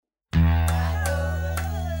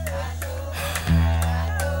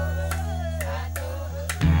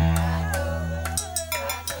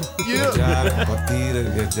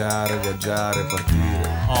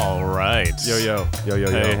All right. Yo.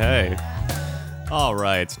 Hey. All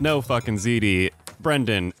right. No fucking ZD.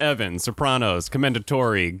 Brendan, Evan, Sopranos,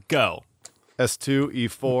 Commendatori, go.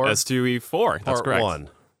 S2E4. S2E4. That's Part correct. 1.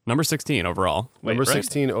 Number 16 overall. Wait, Number right?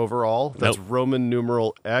 16 overall. That's Nope. Roman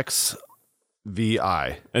numeral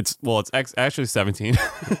XVI. It's actually 17.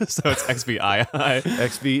 So it's XVII.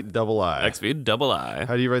 XV double I. XVII.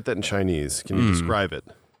 How do you write that in Chinese? Can you describe it?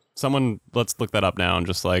 Someone, let's look that up now and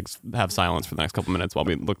just like have silence for the next couple minutes while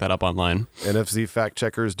we look that up online. NFC fact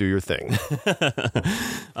checkers, do your thing.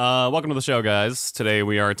 Welcome to the show, guys. Today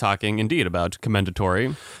we are talking indeed about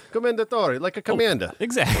Commendatori. Commendatori, like a commander.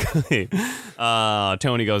 Exactly.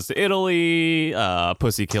 Tony goes to Italy.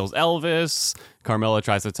 Pussy kills Elvis. Carmela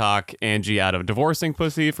tries to talk Angie out of divorcing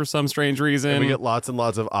Pussy for some strange reason. And we get lots and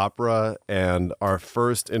lots of opera and our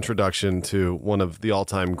first introduction to one of the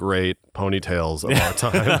all-time great ponytails of our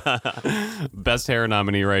time. Best hair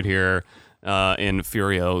nominee right here in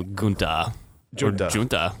Furio Junta.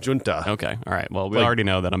 Junta. Okay. All right. Well, we already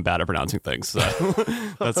know that I'm bad at pronouncing things. So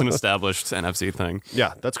that's an established NFC thing.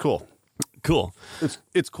 Yeah, that's cool. Cool.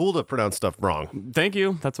 It's cool to pronounce stuff wrong. Thank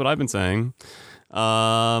you. That's what I've been saying.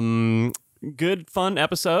 Good, fun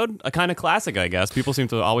episode. A kind of classic, I guess. People seem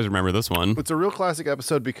to always remember this one. It's a real classic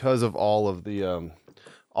episode because of all of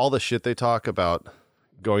the shit they talk about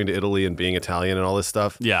going to Italy and being Italian and all this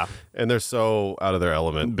stuff. Yeah. And they're so out of their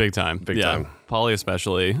element. Big time. Big time. Paulie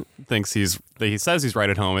especially thinks he says he's right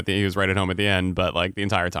at home he was right at home at the end, but like the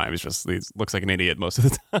entire time he looks like an idiot most of the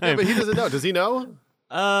time. Yeah, but he doesn't know. Does he know?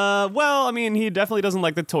 Well, I mean, he definitely doesn't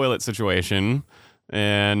like the toilet situation.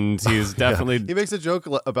 And he's definitely... He makes a joke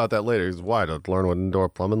about that later. He's why to learn what indoor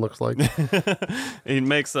plumbing looks like. He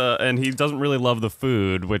makes and he doesn't really love the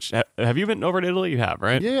food, which... Have you been over to Italy? You have,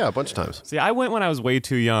 right? Yeah, a bunch of times. See, I went when I was way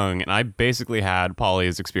too young, and I basically had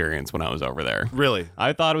Paulie's experience when I was over there. Really?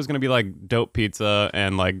 I thought it was going to be like dope pizza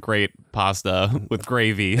and like great pasta with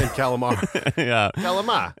gravy. And calamar. Yeah.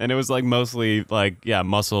 Calamar. And it was like mostly like, yeah,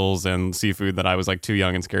 mussels and seafood that I was like too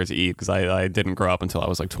young and scared to eat because I didn't grow up until I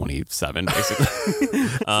was like 27, basically.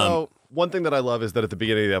 So one thing that I love is that at the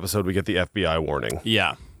beginning of the episode, we get the FBI warning.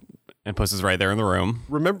 Yeah. And Puss is right there in the room.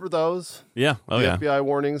 Remember those? Yeah. Oh, the yeah. FBI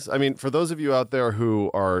warnings? I mean, for those of you out there who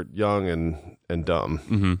are young and dumb.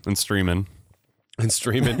 Mm-hmm. And streaming. And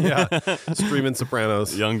streaming, yeah. Streaming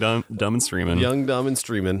Sopranos. Young, dumb, and streaming. Young, dumb, and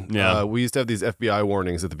streaming. Yeah. We used to have these FBI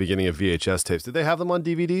warnings at the beginning of VHS tapes. Did they have them on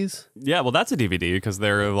DVDs? Yeah, well, that's a DVD because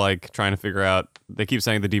they're like trying to figure out. They keep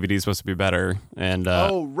saying the DVD is supposed to be better. And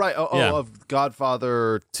oh, right. yeah. Of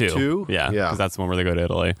Godfather 2? Yeah, because that's the one where they go to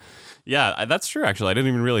Italy. Yeah, that's true, actually. I didn't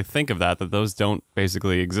even really think of that those don't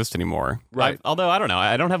basically exist anymore. Right. Although, I don't know.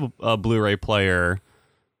 I don't have a Blu-ray player.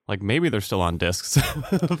 Like, maybe they're still on discs.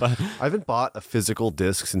 But I haven't bought a physical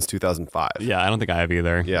disc since 2005. yeah, I don't think I have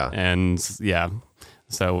either. Yeah. And, yeah.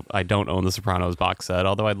 So, I don't own the Sopranos box set,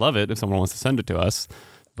 although I'd love it if someone wants to send it to us.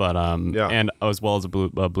 But, yeah. And as well as a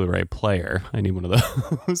Blu-ray player. I need one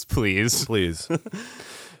of those, please. Please.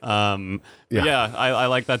 Yeah, I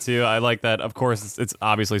like that too. I like that. Of course, it's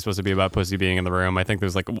obviously supposed to be about Pussy being in the room. I think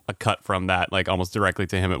there's like a cut from that, like almost directly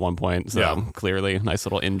to him at one point. So yeah. Clearly, nice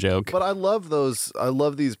little in joke. But I love those. I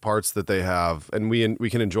love these parts that they have, and we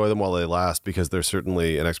can enjoy them while they last because there's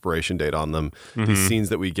certainly an expiration date on them. Mm-hmm. These scenes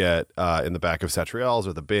that we get in the back of Satriale's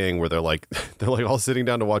or the Bing, where they're like all sitting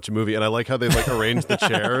down to watch a movie, and I like how they like arrange the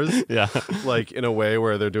chairs, Yeah, like in a way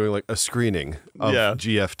where they're doing like a screening of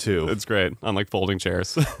GF2. it's great on like folding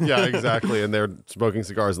chairs. Yeah, exactly. And they're smoking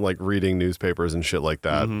cigars and like reading newspapers and shit like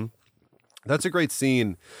that. Mm-hmm. That's a great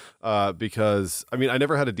scene because, I mean, I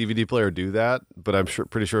never had a DVD player do that, but I'm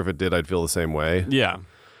pretty sure if it did, I'd feel the same way. Yeah,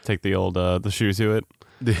 take the old the shoe to it.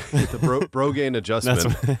 The Brogain adjustment.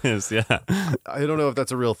 That's what it is. Yeah, I don't know if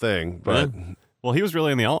that's a real thing, but well, he was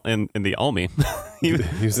really in the Almy. he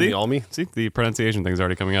was in the Almy. See, the pronunciation thing's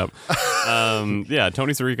already coming up. Yeah,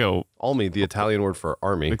 Tony Sirico. Almy, the Italian word for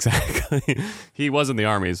army. Exactly. He was in the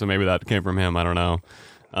army, so maybe that came from him. I don't know.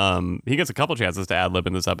 He gets a couple chances to ad lib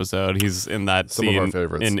in this episode. He's in that Some scene of our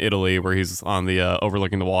favorites. in Italy where he's on the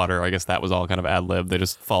overlooking the water. I guess that was all kind of ad lib. They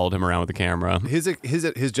just followed him around with the camera.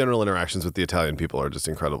 His general interactions with the Italian people are just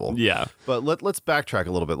incredible. Yeah. But let's backtrack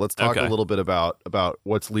a little bit. Let's talk a little bit about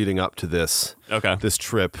what's leading up to this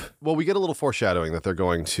trip. Well, we get a little foreshadowing that they're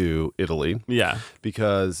going to Italy. Yeah.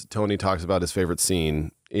 Because Tony talks about his favorite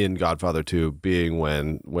scene in Godfather 2 being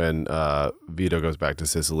when Vito goes back to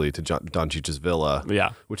Sicily to Don Cheech's villa.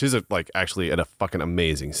 Yeah. Which is actually a fucking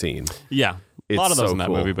amazing scene. Yeah. A lot of those in that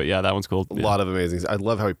movie, but yeah, that one's cool. A lot of amazing. I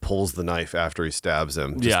love how he pulls the knife after he stabs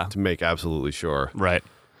him. To make absolutely sure. Right.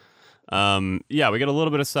 Yeah, we get a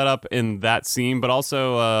little bit of setup in that scene, but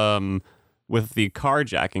also with the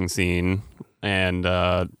carjacking scene, and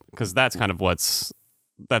because that's kind of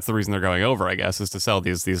that's the reason they're going over, I guess, is to sell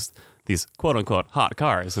these quote unquote hot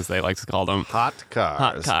cars, as they like to call them. Hot cars.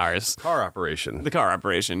 Hot cars. Car operation. The car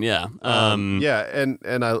operation, yeah. Yeah,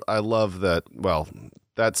 and I love that. Well,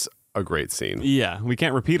 that's a great scene. Yeah, we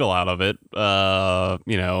can't repeat a lot of it.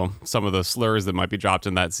 Some of the slurs that might be dropped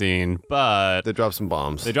in that scene, but They drop some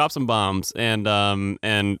bombs.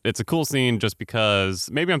 and it's a cool scene just because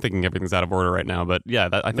maybe I'm thinking everything's out of order right now, but yeah,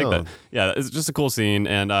 I think it's just a cool scene,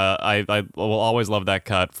 and I will always love that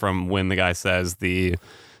cut from when the guy says the.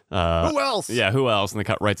 Who else? Yeah, who else? And they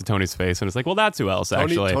cut right to Tony's face, and it's like, well, that's who else,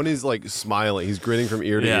 actually. Tony's like smiling. He's grinning from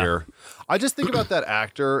ear to ear. I just think about that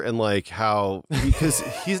actor and like how, because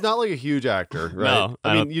he's not like a huge actor, right? No,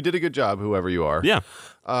 I mean, you did a good job, whoever you are. Yeah.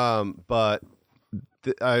 But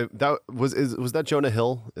was that Jonah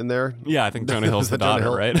Hill in there? Yeah, I think Jonah Hill's the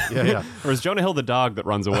daughter, right? Yeah. Or is Jonah Hill the dog that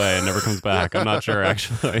runs away and never comes back? I'm not sure,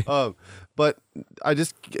 actually. But I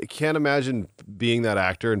just can't imagine being that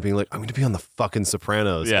actor and being like, I'm going to be on the fucking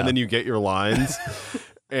Sopranos. Yeah. And then you get your lines.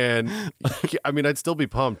 And I mean, I'd still be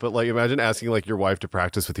pumped, but like, imagine asking like your wife to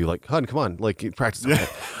practice with you, like, hun, come on, like practice.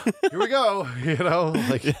 Here we go.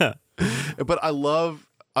 Like, yeah. But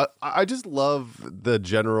I just love the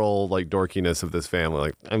general like dorkiness of this family.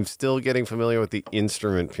 Like, I'm still getting familiar with the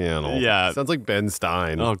instrument piano. Yeah. Sounds like Ben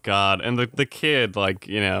Stein. Oh God. And the kid, like,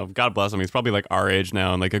 God bless him. He's probably like our age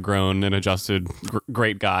now and like a grown and adjusted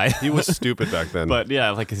great guy. He was stupid back then. But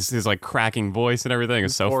yeah, like his like cracking voice and everything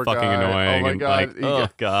is so Poor fucking guy. annoying. Oh my and, God.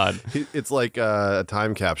 like, God. It's like a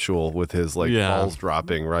time capsule with his like balls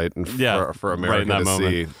dropping right for America right in that to moment.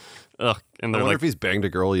 see. Ugh. And I they're wonder like, if he's banged a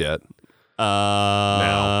girl yet.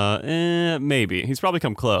 Maybe. He's probably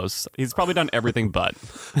come close. He's probably done everything but.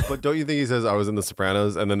 But don't you think he says, I was in The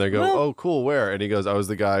Sopranos? And then they go, oh, cool, where? And he goes, I was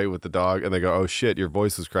the guy with the dog. And they go, oh, shit, your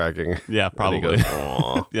voice is cracking. Yeah, probably. And he goes,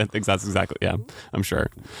 aw. Yeah, I think that's exactly, yeah, I'm sure.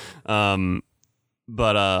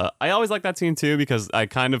 But I always like that scene, too, because I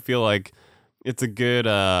kind of feel like it's a good...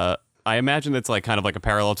 I imagine it's like kind of like a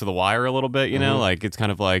parallel to The Wire a little bit, you know? Like it's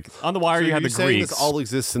kind of like on The Wire you had the Greeks. This all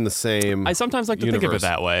exists in the same I sometimes like to think of it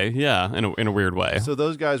that way. Yeah, in a weird way. So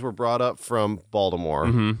those guys were brought up from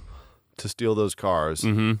Baltimore to steal those cars.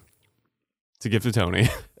 To give to Tony.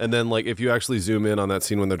 And then like if you actually zoom in on that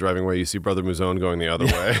scene when they're driving away, you see Brother Muzone going the other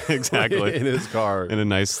way. Exactly. In his car. In a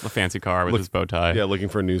nice fancy car with his bow tie. Yeah, looking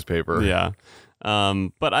for a newspaper. Yeah.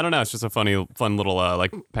 But I don't know. It's just a fun little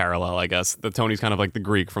like parallel, I guess. The Tony's kind of like the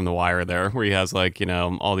Greek from The Wire there, where he has like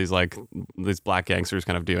all these like these black gangsters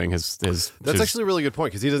kind of doing his. That's actually a really good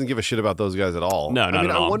point because he doesn't give a shit about those guys at all. No, not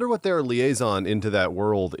at all. I wonder what their liaison into that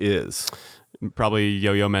world is. Probably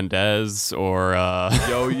Yo-Yo Mendez or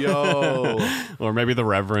Yo-Yo, or maybe the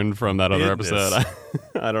Reverend from that other episode.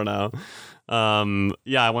 I don't know.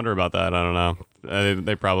 Yeah, I wonder about that. I don't know.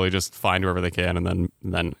 They probably just find whoever they can and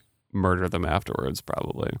then murder them afterwards,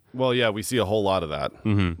 probably. Well, yeah, we see a whole lot of that.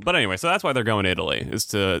 But anyway, so that's why they're going to Italy, is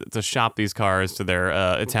to shop these cars to their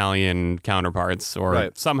Italian counterparts,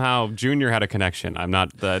 or somehow Junior had a connection.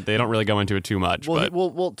 They don't really go into it too much.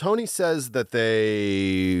 Well, Tony says that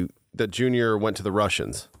Junior went to the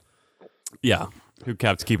Russians. Yeah, who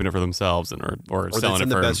kept keeping it for themselves or selling it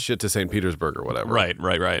for the best shit to St. Petersburg or whatever. Right.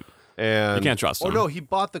 And you can't trust him. Oh no, he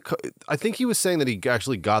bought I think he was saying that he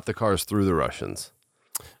actually got the cars through the Russians.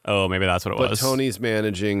 Oh, maybe that's what it was. But Tony's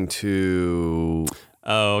managing to...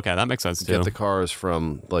 Oh, okay. That makes sense, too. Get the cars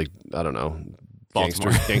from, like, I don't know,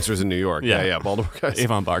 gangsters in New York. Yeah, Baltimore guys.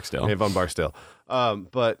 Avon Barksdale.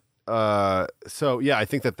 So, yeah, I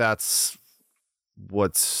think that's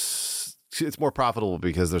it's more profitable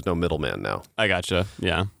because there's no middleman now. I gotcha.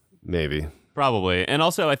 Yeah. Maybe. Probably. And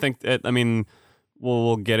also, I think,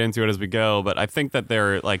 we'll get into it as we go, but I think that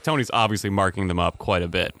they're, like, Tony's obviously marking them up quite a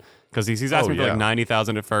bit. Because he's asking for like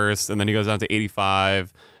 90,000 at first, and then he goes down to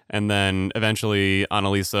 85, and then eventually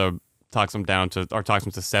Annalisa talks him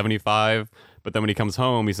to 75. But then when he comes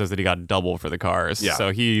home, he says that he got double for the cars. Yeah.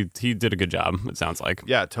 So he did a good job, it sounds like.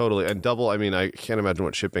 Yeah, totally. And double, I mean, I can't imagine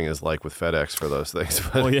what shipping is like with FedEx for those things.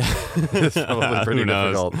 But well, yeah. It's probably pretty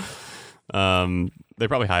difficult. They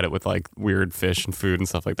probably hide it with like weird fish and food and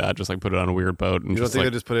stuff like that. Just like put it on a weird boat. And you don't think they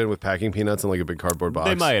just put it in with packing peanuts and like a big cardboard box?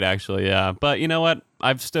 They might actually, yeah. But you know what?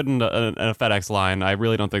 I've stood in a FedEx line. I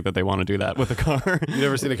really don't think that they want to do that with a car. You've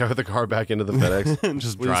never seen a guy with a car back into the FedEx? And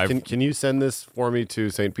just drive. Can you send this for me to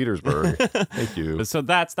St. Petersburg? Thank you. So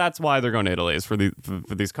that's why they're going to Italy. Is for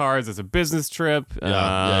these cars. It's a business trip.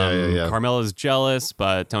 Yeah. Carmela's jealous,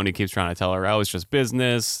 but Tony keeps trying to tell her, oh, it's just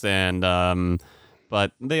business. And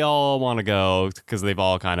But they all want to go because they've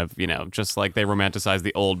all kind of, just like they romanticize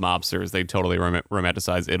the old mobsters, they totally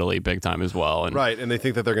romanticize Italy big time as well. And right, and they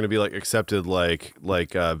think that they're going to be like accepted like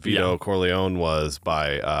Vito Corleone was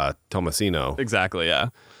by Tomasino. Exactly,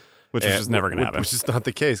 yeah. Which is just never going to happen. Which is not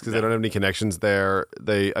the case because they don't have any connections there.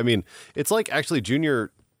 It's like actually Junior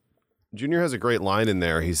has a great line in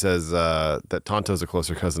there. He says that Tonto's a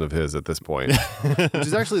closer cousin of his at this point, which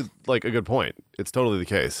is actually like a good point. It's totally the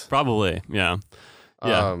case. Probably, yeah.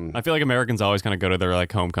 Yeah, I feel like Americans always kind of go to their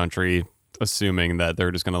like home country assuming that they're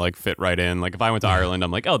just going to like fit right in. Like if I went to Ireland, I'm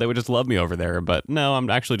like, oh, they would just love me over there. But no, I'm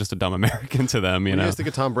actually just a dumb American to them, you know? You guys think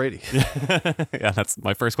of Tom Brady? Yeah, that's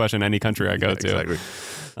my first question any country I go to. Exactly.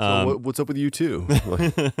 So what's up with you too?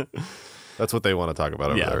 That's what they want to talk about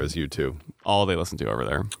over there is U2. All they listen to over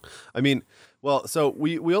there. I mean, well, so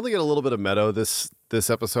we only get a little bit of Meadow this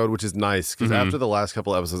episode, which is nice because after the last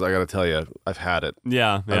couple episodes, I got to tell you, I've had it.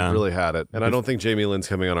 Yeah, I've really had it, and I don't think Jamie Lynn's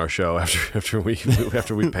coming on our show after we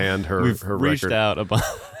panned her. We've her reached record. out a bunch.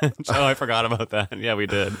 Oh, I forgot about that. Yeah, we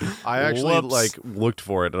did. I actually looked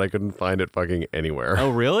for it and I couldn't find it fucking anywhere. Oh,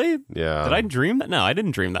 really? Yeah. Did I dream that? No, I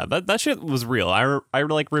didn't dream that. That shit was real. I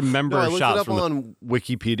like remember I looked shots it up from on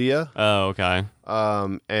Wikipedia. Oh, okay.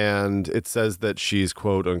 And it says that she's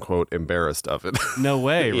quote unquote embarrassed of it. No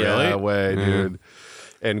way, really? Yeah, way, dude.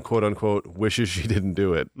 And quote unquote wishes she didn't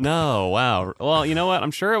do it. No, wow. Well, you know what?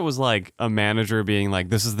 I'm sure it was like a manager being like,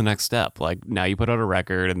 this is the next step. Like now you put out a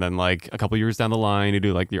record and then like a couple years down the line you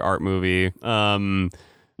do like your art movie.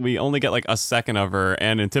 We only get like a second of her,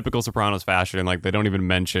 and in typical Sopranos fashion, like they don't even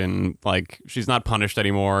mention like she's not punished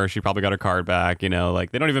anymore. She probably got her card back, you know,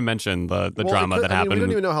 like they don't even mention the drama that happened. We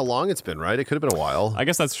don't even know how long it's been, right? It could have been a while. I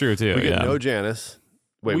guess that's true too. We get no Janice.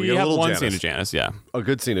 Wait, we get have a little one Janice. scene of Janice, yeah. A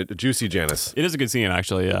good scene, a juicy Janice. It is a good scene,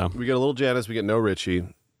 actually, yeah. We get a little Janice. We get no Richie.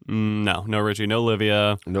 No Richie, no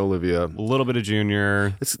Olivia. No Olivia. A little bit of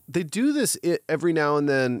Junior. They do this every now and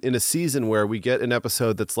then in a season where we get an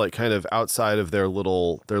episode that's like kind of outside of their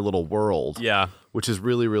little world. Yeah. Which is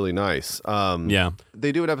really, really nice. Yeah.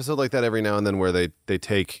 They do an episode like that every now and then where they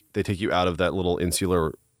take you out of that little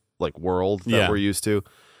insular like world that we're used to.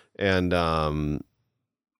 And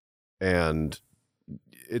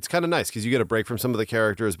it's kind of nice because you get a break from some of the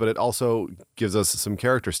characters, but it also gives us some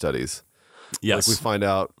character studies. Yes. Like we find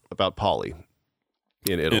out about Paulie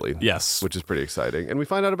in Italy. Yes. Which is pretty exciting. And we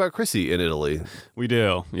find out about Chrissy in Italy. We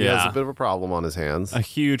do. He has a bit of a problem on his hands. A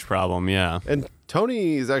huge problem, yeah. And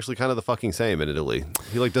Tony is actually kind of the fucking same in Italy.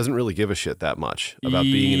 He like doesn't really give a shit that much about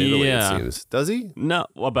being in Italy, it seems. Does he? No,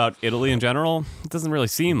 about Italy in general? It doesn't really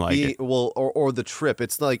seem like it. Well, or the trip.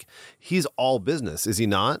 It's like he's all business, is he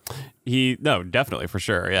not? No, definitely, for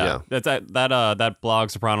sure, yeah. That's that blog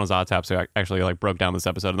Sopranos Autopsy actually like broke down this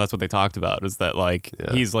episode, and that's what they talked about, is that like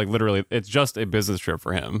he's like literally, it's just a business trip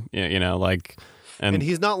for him, you know, like... And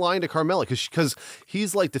he's not lying to Carmela because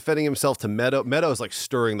he's like defending himself to Meadow. Meadow's like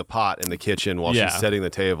stirring the pot in the kitchen while she's setting the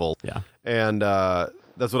table. Yeah. And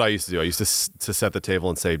that's what I used to do. I used to set the table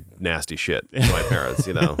and say nasty shit to my parents,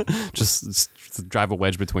 you know. just drive a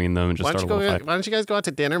wedge between them and just start a little fight. Why don't you guys go out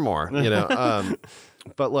to dinner more, you know?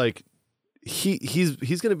 But like he's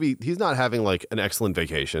not having like an excellent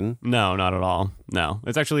vacation. No, not at all. No.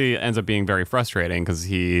 It actually ends up being very frustrating because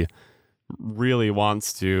he really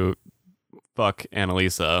wants to fuck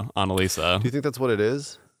Annalisa. Do you think that's what it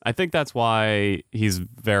is? I think that's why he's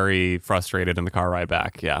very frustrated in the car ride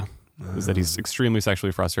back. Yeah. Is that he's extremely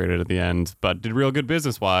sexually frustrated at the end, but did real good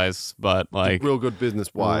business-wise, but like... Real good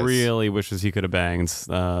business-wise. Really wishes he could have banged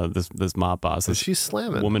this mob boss. She's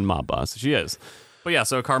slamming. Woman mob boss. She is. But yeah,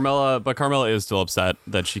 so Carmela is still upset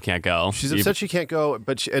that she can't go. She's upset she can't go,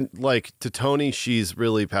 but and like to Tony, she's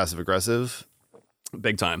really passive-aggressive.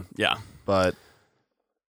 Big time, yeah. But...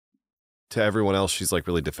 to everyone else, she's like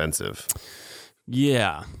really defensive.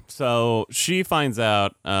 Yeah. So she finds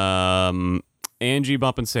out Angie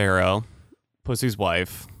Bumpancero, Pussy's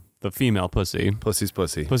wife, the female pussy. Pussy's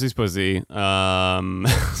pussy.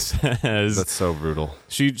 Says that's so brutal.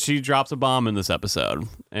 She drops a bomb in this episode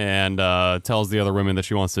and tells the other women that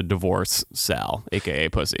she wants to divorce Sal, aka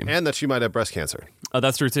Pussy, and that she might have breast cancer. Oh,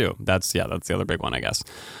 that's true too. That's the other big one, I guess.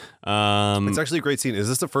 It's actually a great scene. Is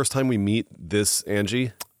this the first time we meet this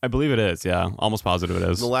Angie? I believe it is, yeah. Almost positive it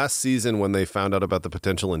is. The last season when they found out about the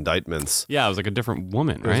potential indictments. Yeah, it was like a different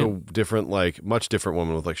woman, right? It was a different, like, much different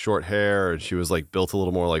woman with like short hair, and she was like built a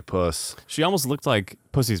little more like Puss. She almost looked like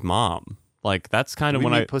Pussy's mom. Like, that's kind of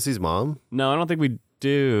when I... Pussy's mom? No, I don't think we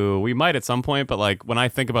do. We might at some point, but like when I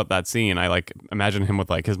think about that scene, I like imagine him with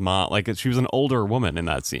like his mom. Like she was an older woman in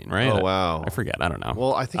that scene, right? Oh, wow. I forget. I don't know.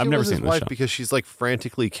 Well, I think I've never seen his wife because she's like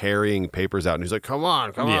frantically carrying papers out, and he's like, come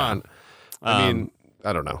on. I mean...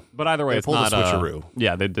 I don't know. But either way, it's pulled not a switcheroo.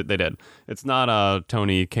 Yeah, they did. It's not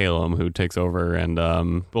Tony Kalem who takes over and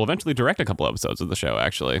will eventually direct a couple episodes of the show.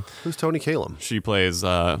 Actually, Who's Tony Kalem? she plays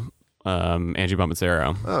Angie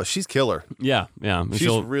Bonmatero. Oh, she's killer. Yeah. And She's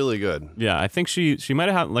really good. Yeah, I think she might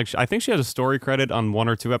have had I think she has a story credit on 1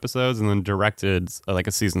 or 2 episodes, and then directed like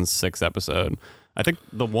a season 6 episode. I think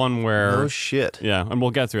the one where... Oh, shit. Yeah, and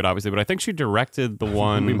we'll get to it, obviously, but I think she directed the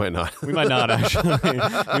one... We might not. We might not, actually.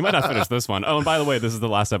 We might not finish this one. Oh, and by the way, this is the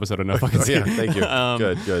last episode of No Fucking Yeah, thank you.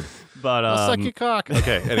 Good. But, I'll suck your cock.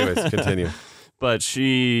 Okay, anyways, continue. But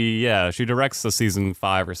she directs the season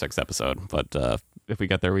 5 or 6 episode. But if we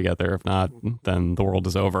get there, we get there. If not, then the world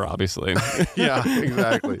is over, obviously. Yeah,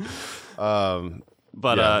 exactly.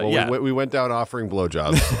 But we went down offering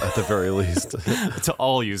blowjobs at the very least to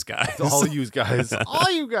all you guys. All you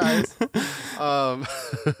guys.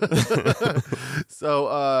 So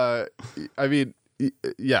I mean,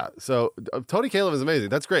 yeah. So Tony Kalem is amazing.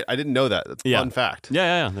 That's great. I didn't know that. That's a fun fact.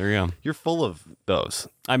 Yeah. There you go. You're full of those.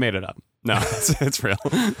 I made it up. No, it's real.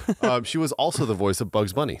 She was also the voice of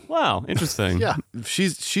Bugs Bunny. Wow, interesting. Yeah,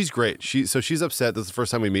 she's great. She's upset. This is the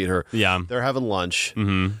first time we meet her. Yeah, they're having lunch.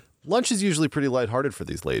 Mm-hmm. Lunch is usually pretty lighthearted for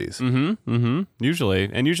these ladies.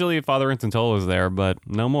 Usually Father and Tintola is there, but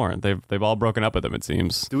no more. They've all broken up with him, it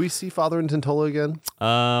seems. Do we see Father and Tintola again?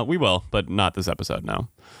 We will, but not this episode. No.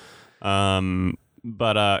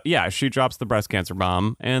 But she drops the breast cancer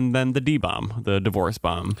bomb and then the D bomb, the divorce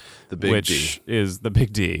bomb, the big which is the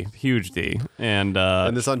big D, huge D, and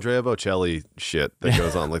this Andrea Bocelli shit that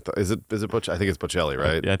goes on. Like, is it Bocelli? I think it's Bocelli,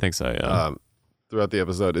 right? Yeah, I think so. Yeah. Throughout the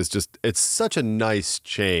episode is it's such a nice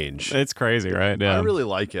change. It's crazy, right? Yeah. I really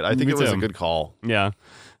like it. I think it was a good call. Yeah.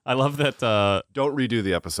 I love that. Don't redo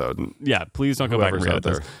the episode. Yeah, please don't go back and redo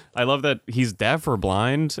this. I love that he's deaf or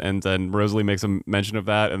blind, and then Rosalie makes a mention of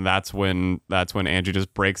that, and that's when Angie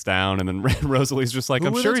just breaks down, and then Rosalie's just like, Who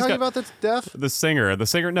I'm were sure they he's talking got about that's deaf. The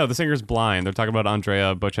singer's blind. They're talking about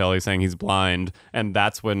Andrea Bocelli saying he's blind, and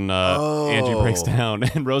that's when Angie breaks down,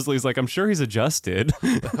 and Rosalie's like, I'm sure he's adjusted.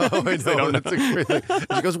 Oh, I know. That's a great thing. And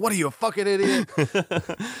she goes, "What are you, a fucking idiot?"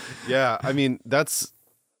 Yeah, I mean that's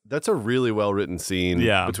a really well-written scene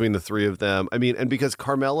between the three of them. I mean, and because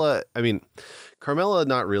Carmela,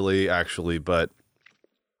 not really, actually, but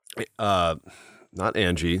not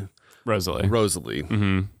Angie. Rosalie.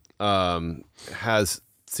 Mm-hmm. Has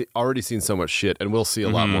already seen so much shit, and we'll see a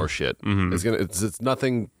lot more shit. Mm-hmm. It's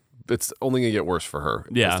nothing... It's only going to get worse for her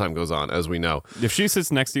as time goes on, as we know. If she sits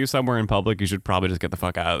next to you somewhere in public, you should probably just get the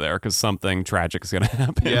fuck out of there because something tragic is going to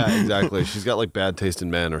happen. Yeah, exactly. She's got like bad taste in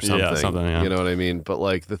men or something. Yeah, something, yeah. You know what I mean? But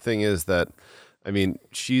like the thing is that, I mean,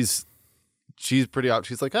 she's pretty out.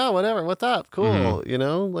 She's like, oh, whatever. What's up? Cool. Mm-hmm. You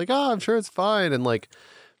know, like, oh, I'm sure it's fine. And like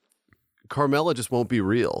Carmela just won't be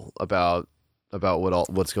real about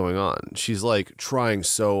what's going on. She's like trying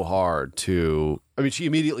so hard to, I mean, she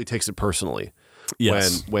immediately takes it personally.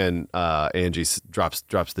 Yes. When Angie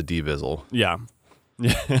drops the D-bizzle. Yeah.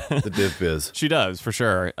 The div-biz. She does, for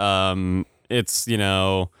sure. It's,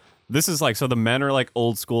 this is like, so the men are like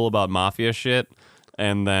old school about mafia shit,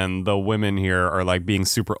 and then the women here are like being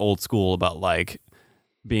super old school about like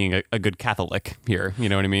being a good Catholic here. You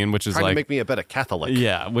know what I mean? Which is trying like... to make me a better Catholic.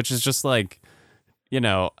 Yeah, which is just like... I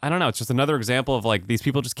don't know. It's just another example of like these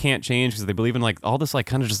people just can't change because they believe in like all this like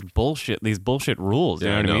kind of just bullshit. These bullshit rules. You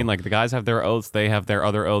know what I mean? Like the guys have their oaths, they have their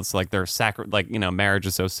other oaths. Like they're sacred. Like marriage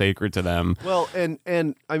is so sacred to them. Well,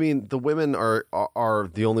 and I mean the women are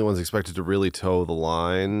the only ones expected to really toe the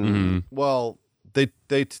line. Mm-hmm. Well,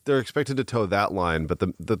 they're expected to toe that line, but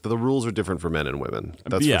the rules are different for men and women.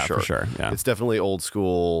 That's for sure. Yeah, it's definitely old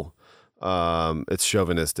school. It's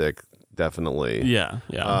chauvinistic, definitely. Yeah.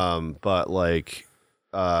 But like.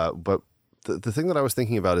 But the thing that I was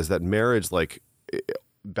thinking about is that marriage, like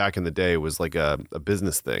back in the day, was like a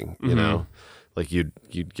business thing. You know, like you'd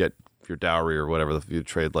get your dowry or whatever. You'd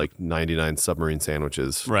trade like 99 submarine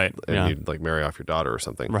sandwiches, right? And you'd like marry off your daughter or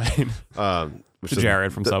something, right? Which to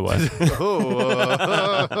Jared from Subway.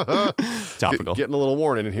 Topical. Getting a little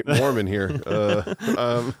warm in here.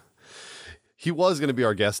 He was going to be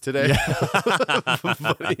our guest today,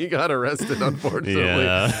 but he got arrested, unfortunately.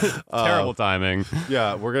 Yeah. Terrible timing.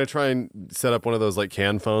 Yeah, we're going to try and set up one of those like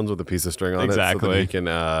can phones with a piece of string on it so that he can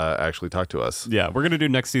actually talk to us. Yeah, we're going to do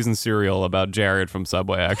next season's serial about Jared from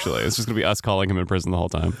Subway, actually. It's just going to be us calling him in prison the whole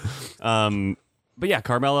time. But yeah,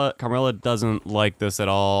 Carmela doesn't like this at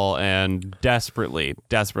all and desperately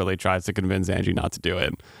tries to convince Angie not to do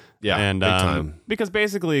it. Yeah, and big time. Because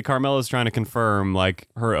basically Carmela's trying to confirm like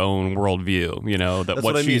her own worldview, that That's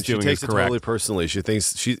what I mean. she's doing she takes is it correct. totally personally. She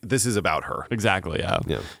thinks this is about her. Exactly, yeah.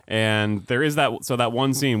 Yeah. And there is that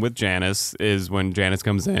one scene with Janice is when Janice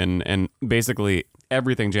comes in and basically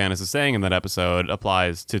everything Janice is saying in that episode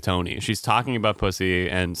applies to Tony. She's talking about pussy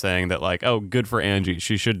and saying that like, oh, good for Angie.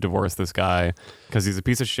 She should divorce this guy because he's a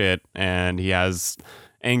piece of shit and he has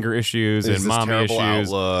anger issues and mommy issues.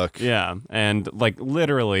 Outlook. Yeah, and like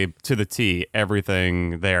literally to the T,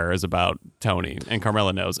 everything there is about Tony, and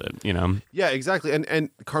Carmela knows it. You know. Yeah, exactly. And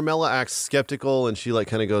Carmela acts skeptical, and she like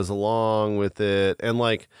kind of goes along with it, and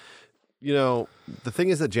like, you know, the thing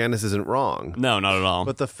is that Janice isn't wrong. No, not at all.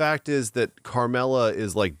 But the fact is that Carmela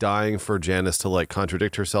is like dying for Janice to like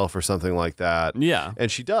contradict herself or something like that. Yeah.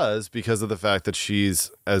 And she does because of the fact that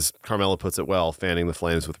she's, as Carmela puts it well, fanning the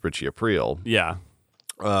flames with Richie Aprile. Yeah.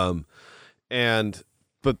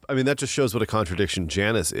 But I mean, that just shows what a contradiction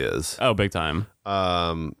Janice is. Oh, big time.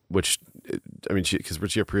 Because Richie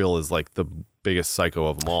Aprile is like the biggest psycho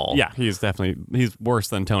of them all. Yeah, he's worse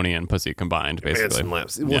than Tony and Pussy combined, basically. Well,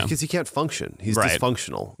 because he can't function. He's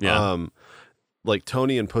dysfunctional. Yeah. Like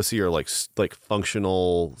Tony and Pussy are like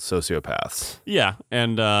functional sociopaths. Yeah,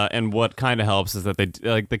 and what kind of helps is that they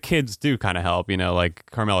like the kids do kind of help. You know, like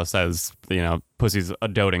Carmela says, you know, Pussy's a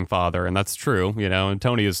doting father, and that's true. You know, and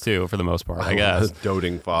Tony is too for the most part, I guess.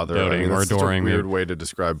 Doting father, or adoring. Such a weird way to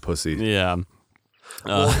describe Pussy. Yeah.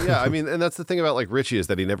 Well, yeah, I mean, and that's the thing about like Richie is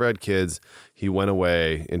that he never had kids. He went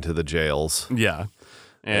away into the jails. Yeah.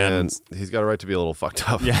 And he's got a right to be a little fucked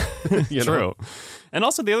up. Yeah, you true. know? And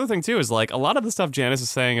also the other thing too is like a lot of the stuff Janice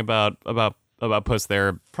is saying about Puss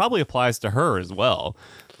there probably applies to her as well.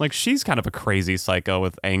 Like she's kind of a crazy psycho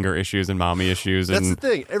with anger issues and mommy issues. That's the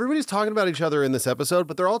thing. Everybody's talking about each other in this episode,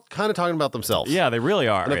 but they're all kind of talking about themselves. Yeah, they really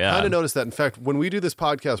are. And I've kind of noticed that. In fact, when we do this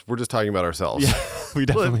podcast, we're just talking about ourselves. Yeah, we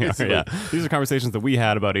definitely are. Yeah, these are conversations that we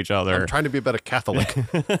had about each other. I'm trying to be a better Catholic.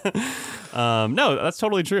 No, that's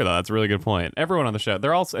totally true though. That's a really good point. Everyone on the show,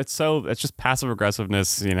 they're all it's just passive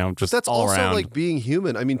aggressiveness, you know, just but that's all also around. like being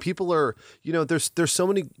human. I mean, people are, you know, there's so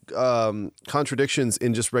many contradictions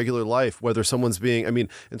in just regular life, whether someone's being, I mean,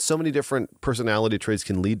 and so many different personality traits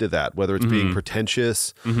can lead to that, whether it's being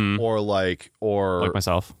pretentious or like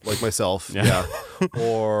myself. Like myself, yeah.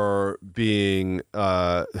 Or being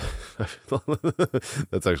that's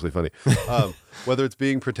actually funny. Whether it's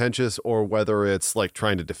being pretentious or whether it's like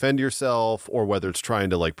trying to defend yourself or whether it's trying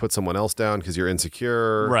to like put someone else down because you're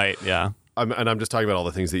insecure. Right, yeah. I'm just talking about all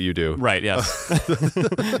the things that you do. Right, yes.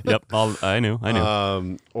 Yep, I knew.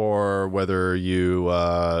 Or whether you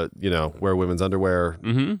wear women's underwear.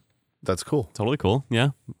 Mm-hmm. That's cool. Totally cool.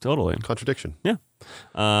 Yeah, totally. Contradiction. Yeah.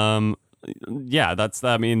 Yeah,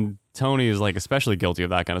 I mean, Tony is like especially guilty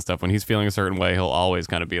of that kind of stuff. When he's feeling a certain way, he'll always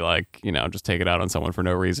kind of be like, you know, just take it out on someone for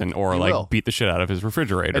no reason or beat the shit out of his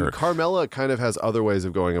refrigerator. And Carmela kind of has other ways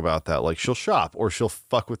of going about that. Like she'll shop or she'll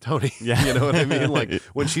fuck with Tony. Yeah. You know what I mean? Like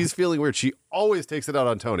when she's feeling weird, she always takes it out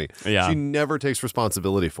on Tony. Yeah. She never takes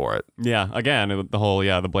responsibility for it. Yeah. Again, the whole,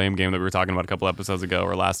 the blame game that we were talking about a couple episodes ago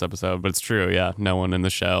or last episode, but it's true. Yeah. No one in the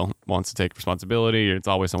show wants to take responsibility. It's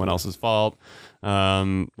always someone else's fault.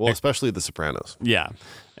 Especially the Sopranos. Yeah.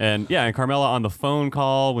 And Carmela on the phone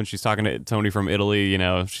call when she's talking to Tony from Italy, you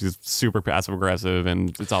know, she's super passive aggressive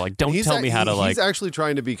and it's all like, don't tell me how to like. He's actually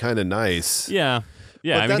trying to be kind of nice. Yeah.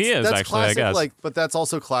 Yeah, but I mean, he is actually, classic, I guess. but that's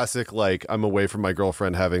also classic, like, I'm away from my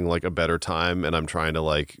girlfriend having, like, a better time, and I'm trying to,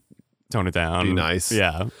 like... Tone it down. Be nice.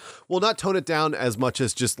 Yeah. Well, not tone it down as much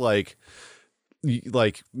as just, like,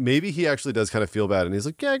 maybe he actually does kind of feel bad, and he's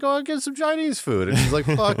like, yeah, go and get some Chinese food. And he's like,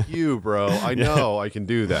 fuck you, bro. I know I can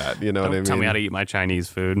do that. You know what I mean? Tell me how to eat my Chinese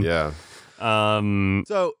food. Yeah.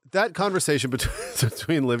 So, that conversation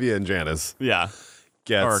between Livia and Janice... Yeah.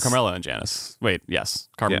 Gets, or Carmela and Janice. Wait, yes.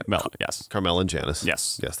 Carmela, yes. Carmela and Janice.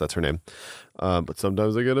 Yes. Yes, that's her name. But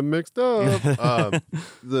sometimes I get them mixed up.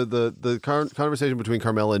 The conversation between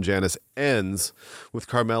Carmela and Janice ends with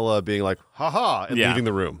Carmela being like, haha, and leaving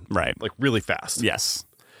the room. Right. Like really fast. Yes.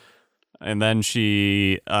 And then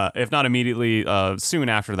she, if not immediately, soon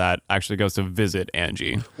after that, actually goes to visit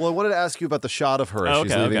Angie. Well, I wanted to ask you about the shot of her as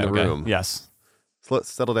she's leaving the room. Yes. So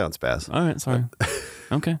let's settle down, Spaz. All right, sorry.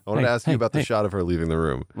 Okay. I wanted to ask you about the shot of her leaving the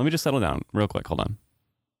room. Let me just settle down real quick. Hold on.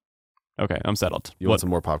 Okay, I'm settled. You want some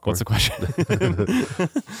more popcorn? What's the question?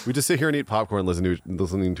 We just sit here and eat popcorn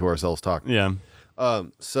listening to ourselves talk. Yeah. You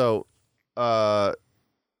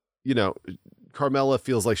know, Carmela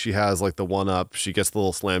feels like she has like the one up. She gets the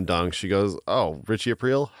little slam dunk. She goes, oh, Richie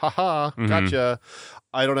Aprile, haha, gotcha.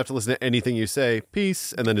 I don't have to listen to anything you say.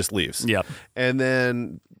 Peace. And then just leaves. Yep.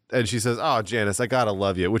 And she says, oh, Janice, I gotta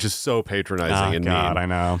love you, which is so patronizing and God,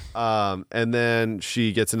 mean. I know. And then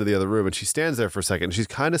she gets into the other room and she stands there for a second. And she's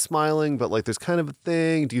kind of smiling, but like there's kind of a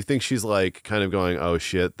thing. Do you think she's like kind of going, oh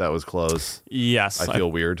shit, that was close? Yes. I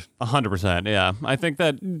feel weird. 100%. Yeah. I think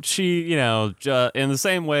that she, you know, in the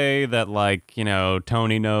same way that like, you know,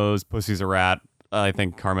 Tony knows Pussy's a rat, I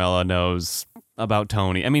think Carmela knows about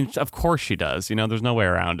Tony. I mean, of course she does. You know, there's no way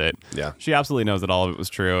around it. Yeah. She absolutely knows that all of it was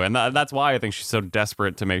true. And that's why I think she's so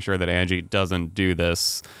desperate to make sure that Angie doesn't do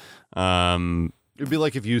this. It'd be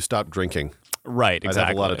like if you stopped drinking. Right, exactly. I'd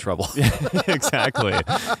have a lot of trouble. Exactly.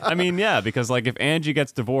 I mean, yeah, because like if Angie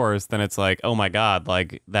gets divorced, then it's like, oh my God,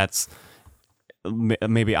 like that's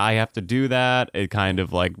maybe I have to do that. It kind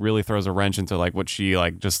of like really throws a wrench into like what she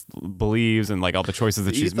like just believes and like all the choices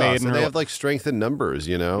that she's made. And they have like strength in numbers,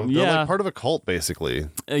 you know? They're like part of a cult, basically.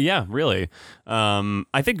 Yeah, really.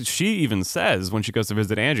 I think she even says when she goes to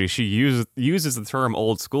visit Angie, she uses the term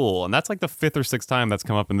old school. And that's like the 5th or 6th time that's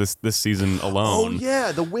come up in this season alone. Oh,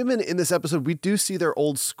 yeah. The women in this episode, we do see their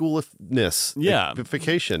old schoolishness. Yeah.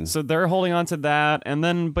 Vacation. So they're holding on to that. And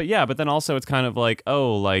then, but then also it's kind of like,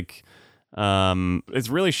 oh, like, it's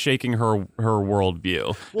really shaking her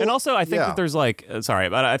worldview. Well, and also I think that there's like sorry,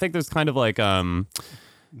 but I think there's kind of like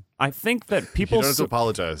I think that people you don't have to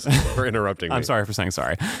apologize for interrupting me. I'm sorry for saying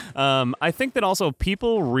sorry. I think that also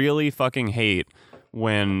people really fucking hate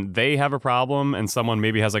when they have a problem and someone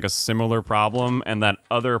maybe has like a similar problem and that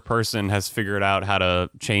other person has figured out how to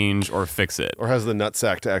change or fix it. Or has the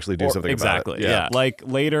nutsack to actually do something about it. Exactly, yeah. Like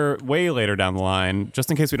way later down the line, just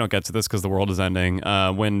in case we don't get to this because the world is ending,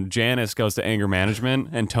 when Janice goes to anger management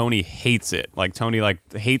and Tony hates it. Like Tony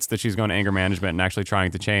like hates that she's going to anger management and actually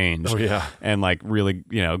trying to change. Oh, yeah. And like really,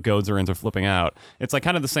 you know, goads her into flipping out. It's like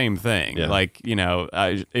kind of the same thing. Yeah. Like, you know,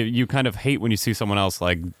 you kind of hate when you see someone else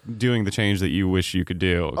like doing the change that you wish you could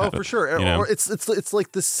do. Oh, for sure. You know? Or it's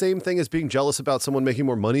like the same thing as being jealous about someone making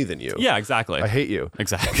more money than you. Yeah, exactly. I hate you.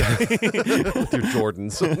 Exactly. With your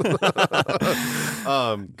Jordans.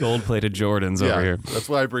 Gold-plated Jordans over here. That's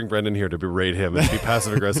why I bring Brendan here to berate him and be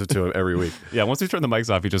passive-aggressive to him every week. Yeah, once we turn the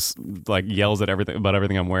mics off, he just like yells at everything about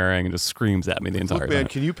everything I'm wearing and just screams at me the entire Look, man, time.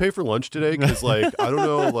 can you pay for lunch today? Because like I don't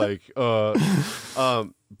know, like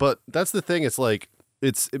but that's the thing. It's like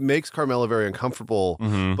it makes Carmela very uncomfortable,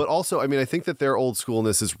 but also, I mean, I think that their old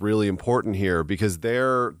schoolness is really important here because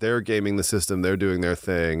they're gaming the system, they're doing their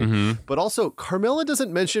thing, but also Carmela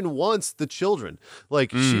doesn't mention once the children,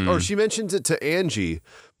 like she mentions it to Angie,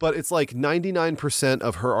 but it's like 99%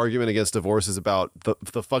 of her argument against divorce is about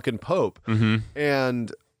the fucking Pope,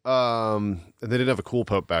 and they didn't have a cool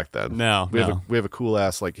Pope back then. No, we have a cool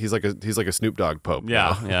ass like he's like a Snoop Dogg Pope.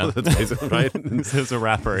 Yeah, now. That's basically right. He's a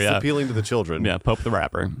rapper. It's appealing to the children. Yeah, Pope the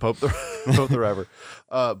rapper. Pope the rapper.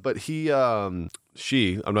 But I'm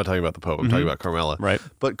not talking about the Pope. I'm talking about Carmela. Right.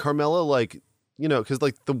 But Carmela, like, you know, because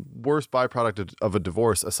like the worst byproduct of a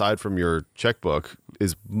divorce, aside from your checkbook,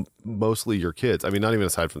 is mostly your kids. I mean, not even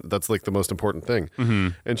aside from that's like the most important thing.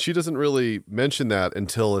 And she doesn't really mention that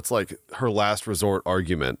until it's like her last resort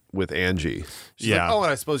argument with Angie. She's like, oh,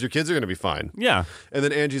 and I suppose your kids are going to be fine. Yeah. And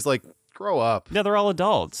then Angie's like, grow up. Yeah, they're all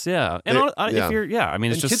adults. Yeah. And if you're, I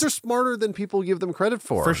mean, it's just kids are smarter than people give them credit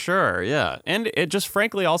for. For sure. Yeah. And it just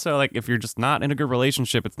frankly also like if you're just not in a good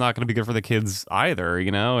relationship, it's not going to be good for the kids either, you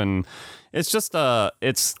know? And it's just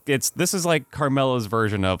this is like Carmela's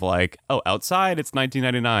version of like, oh, outside it's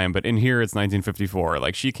 1999, but in here it's 1954.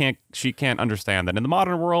 Like she can't understand that in the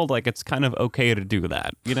modern world, like it's kind of okay to do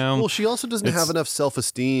that, you know? Well, she also doesn't have enough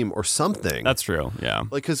self-esteem or something. That's true. Yeah.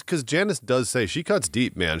 Like because Janice does say she cuts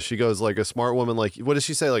deep, man. She goes like a smart woman like what does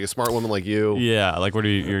she say? Like a smart woman like you. Yeah. Like what are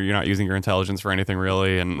you're not using your intelligence for anything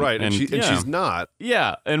really, and right. And she's not.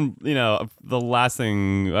 Yeah. And you know the last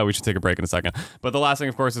thing we should take a break in a second. But the last thing,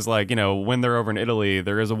 of course, is like, you know, when they're over in Italy,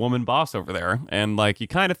 there is a woman boss over there. And like you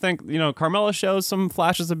kind of think, you know, Carmela shows some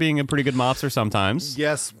flashes of being a pretty good mobster sometimes.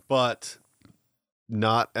 Yes, but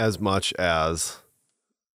not as much as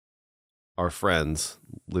our friends,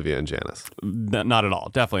 Livia and Janice. Not at all.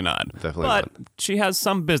 Definitely not. Definitely but not. She has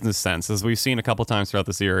some business sense, as we've seen a couple times throughout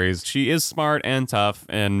the series. She is smart and tough,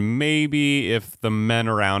 and maybe if the men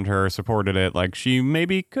around her supported it, like she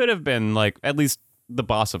maybe could have been like at least the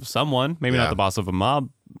boss of someone, maybe not the boss of a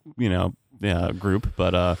mob, you know, group,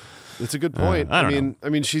 but it's a good point. I mean,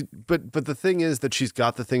 but the thing is that she's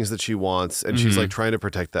got the things that she wants, and she's like trying to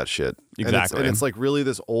protect that shit. Exactly, and it's like really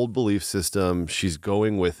this old belief system. She's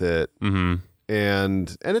going with it,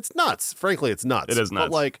 and it's nuts. Frankly, it's nuts. It is nuts.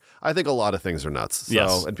 But like, I think a lot of things are nuts. So,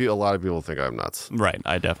 yes, and a lot of people think I'm nuts. Right,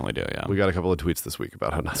 I definitely do. Yeah, we got a couple of tweets this week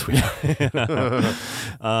about how nuts we are.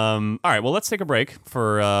 All right, well, let's take a break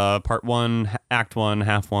for part one, act one,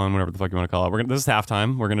 half one, whatever the fuck you want to call it. This is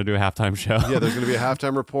halftime. We're gonna do a halftime show. Yeah, there's gonna be a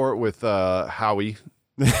halftime report with Howie.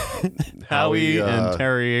 Howie and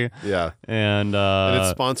Terry. Yeah. And it's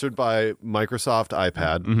sponsored by Microsoft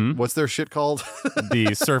iPad. What's their shit called?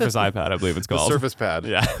 The Surface iPad, I believe it's called. The Surface Pad.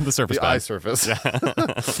 Yeah, the Surface Pad. iSurface. Yeah.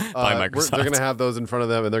 By Microsoft. They're going to have those in front of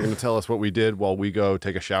them, and they're going to tell us what we did while we go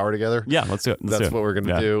take a shower together. Yeah, let's do it. That's what we're going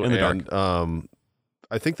to do. In the dark.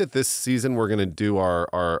 I think that this season we're going to do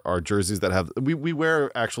our jerseys that have we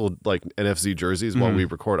wear actual like NFC jerseys while we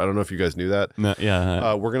record. I don't know if you guys knew that. No,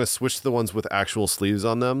 yeah. We're going to switch to the ones with actual sleeves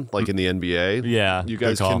on them, like in the NBA. Yeah. You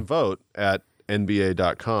guys can vote at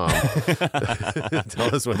NBA.com.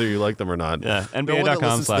 Tell us whether you like them or not. Yeah. NBA.com/. No one that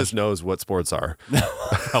listens to this knows what sports are.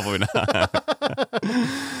 Probably not.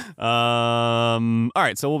 All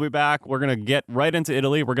right, so we'll be back. We're gonna get right into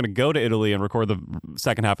Italy. We're gonna go to Italy and record the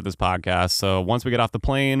second half of this podcast. So once we get off the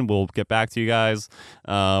plane, we'll get back to you guys.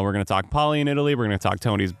 We're gonna talk Paulie in Italy. We're gonna talk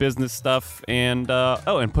Tony's business stuff, and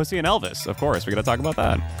and Pussy and Elvis. Of course, we gotta talk about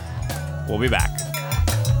that. We'll be back.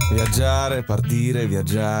 Viaggiare, partire,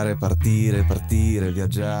 viaggiare, partire, partire,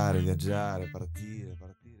 viaggiare, viaggiare, partire, partire.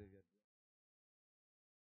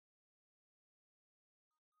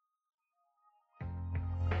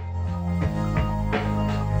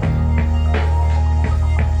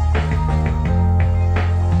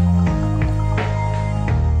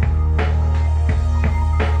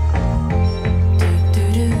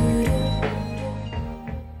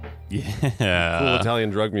 Yeah. Cool Italian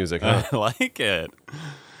drug music, huh? I like it.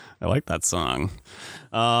 I like that song.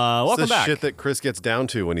 Welcome back. Shit that Chris gets down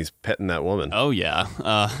to when he's petting that woman. Oh, yeah.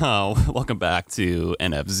 Welcome back to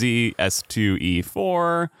NFZ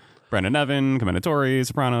S2E4. Brendan Nevin, Commendatori,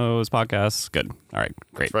 Sopranos, podcasts. Good. All right.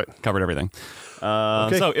 Great. That's right. Covered everything.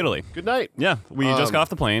 Okay. So, Italy. Good night. Yeah. We just got off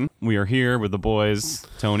the plane. We are here with the boys,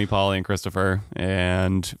 Tony, Paulie, and Christopher,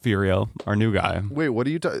 and Furio, our new guy. Wait, what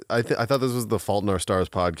are you I thought this was the Fault in Our Stars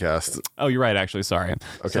podcast. Oh, you're right, actually. Sorry.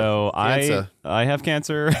 Okay. So, Cancer. I have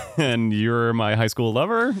cancer, and you're my high school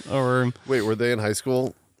lover? Or Wait, were they in high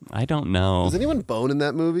school? I don't know. Was anyone bone in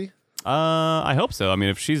that movie? I hope so. I mean,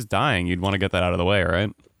 if she's dying, you'd want to get that out of the way, right?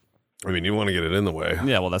 I mean, you want to get it in the way.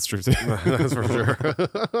 Yeah, well, that's true too. That's for sure.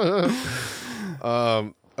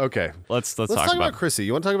 Okay. Let's talk about Chrissy.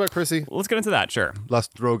 You want to talk about Chrissy? Let's get into that, sure. Las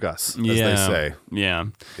drogas, as they say. Yeah.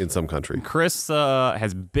 In some country. Chris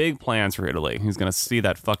has big plans for Italy. He's going to see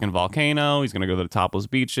that fucking volcano. He's going to go to the topless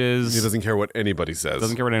beaches. He doesn't care what anybody says.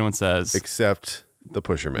 Doesn't care what anyone says. Except the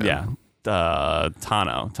Pusher Man. Yeah.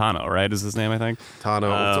 Tano, right? Is his name, I think?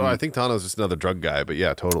 Tano. So I think Tano's just another drug guy, but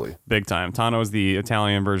yeah, totally. Big time. Tano is the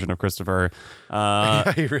Italian version of Christopher.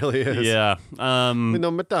 Yeah, he really is. Yeah.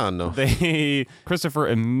 Matano. Christopher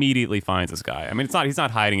immediately finds this guy. I mean, he's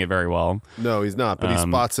not hiding it very well. No, he's not, but he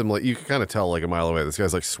spots him. Like, you can kind of tell like a mile away. This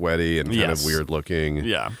guy's like sweaty and kind of weird looking.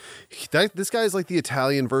 Yeah. This guy's like the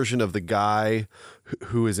Italian version of the guy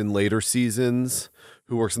who is in later seasons,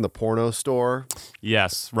 who works in the porno store.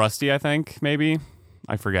 Yes. Rusty, I think, maybe.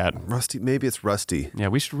 I forget. Rusty, maybe it's Rusty. Yeah,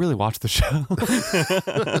 we should really watch the show.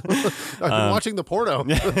 I've been watching the porno.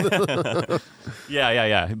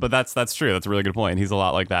 Yeah. But that's true. That's a really good point. He's a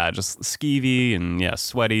lot like that. Just skeevy and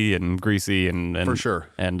sweaty and greasy and for sure.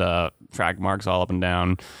 And track marks all up and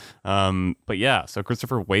down. But yeah, so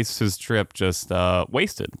Christopher wastes his trip just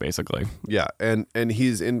wasted, basically. Yeah, and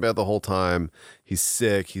he's in bed the whole time. He's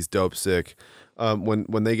sick. He's dope sick.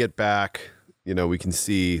 When they get back, we can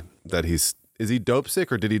see that is he dope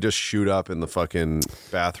sick or did he just shoot up in the fucking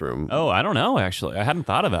bathroom? Oh, I don't know, actually. I hadn't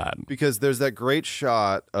thought of that. Because there's that great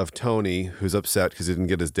shot of Tony who's upset because he didn't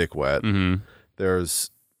get his dick wet. Mm-hmm.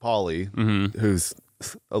 There's Paulie who's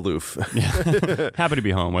aloof. Yeah. Happy to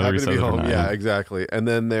be home, whether he says it or not. Yeah, exactly. And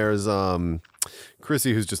then there's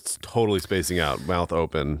Chrissy, who's just totally spacing out, mouth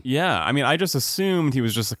open. Yeah, I mean, I just assumed he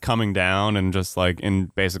was just coming down and just like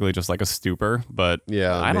in basically just like a stupor, but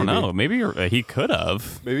yeah, I don't know. Maybe he could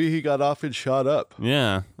have. Maybe he got off and shot up.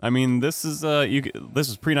 Yeah, I mean, this is this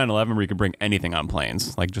is pre 9/11 where you could bring anything on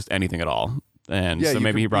planes, like just anything at all. And so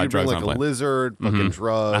maybe he brought drugs like on planes. A lizard, fucking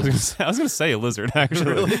drugs. I was gonna say a lizard,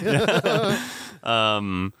 actually. Yeah.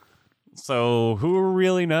 So who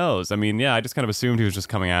really knows? I mean, yeah, I just kind of assumed he was just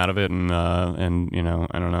coming out of it, and I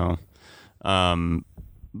don't know.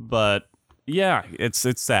 But yeah, it's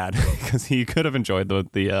sad because he could have enjoyed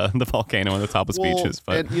the volcano and the topless beaches.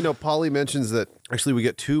 But and Paulie mentions that actually we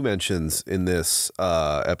get two mentions in this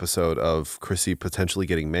episode of Chrissy potentially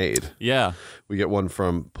getting made. Yeah, we get one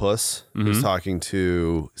from Puss who's talking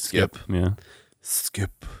to Skip. Yeah,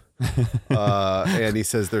 Skip. And he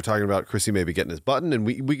says they're talking about Chrissy maybe getting his button, and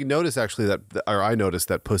we notice actually I noticed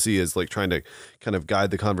that Pussy is like trying to kind of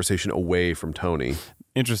guide the conversation away from Tony.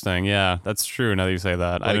 Interesting. Yeah, that's true. Now that you say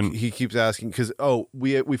that, he keeps asking because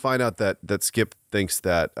we find out that Skip thinks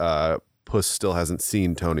that Puss still hasn't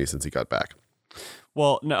seen Tony since he got back.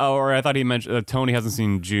 Well, no, or I thought he mentioned Tony hasn't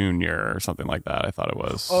seen Junior or something like that. I thought it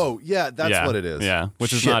was. Oh, yeah, that's what it is. Yeah,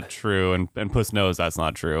 which is not true, and Puss knows that's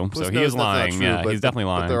not true. Puss so he is lying. True, yeah, he's definitely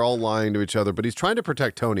lying. But they're all lying to each other, but he's trying to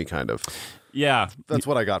protect Tony, kind of. Yeah. That's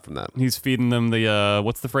what I got from that. He's feeding them the,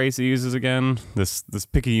 what's the phrase he uses again? This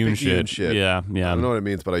picayune shit. Yeah. I don't know what it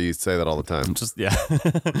means, but I used to say that all the time. Just, yeah.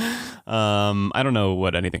 I don't know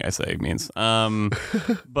what anything I say means.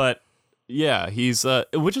 But... yeah, he's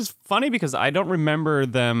which is funny because I don't remember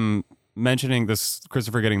them mentioning this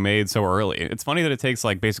Christopher getting made so early. It's funny that it takes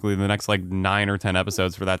like basically the next like 9 or 10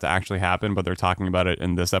 episodes for that to actually happen, but they're talking about it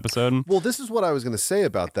in this episode. Well, this is what I was going to say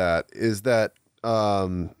about that is that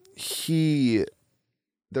they're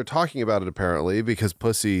talking about it apparently because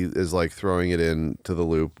Pussy is like throwing it into the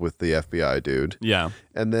loop with the FBI dude. Yeah.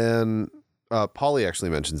 And then Paulie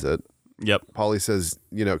actually mentions it. Yep. Paulie says,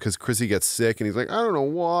 because Chrissy gets sick and he's like, I don't know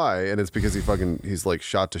why. And it's because he's like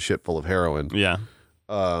shot to shit full of heroin. Yeah.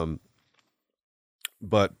 But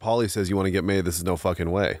Paulie says, you want to get made? This is no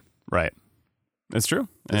fucking way. Right. It's true.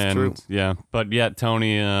 It's true. Yeah. But yet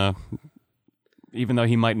Tony, even though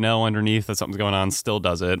he might know underneath that something's going on, still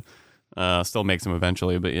does it. Still makes him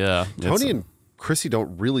eventually. But yeah. Tony and Chrissy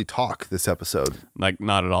don't really talk this episode. Like,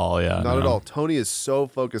 not at all, yeah. Not at all. Tony is so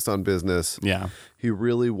focused on business. Yeah. He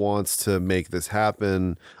really wants to make this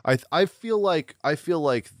happen. I feel like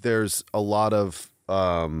there's a lot of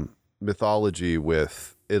mythology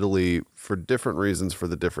with Italy for different reasons for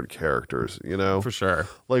the different characters, For sure.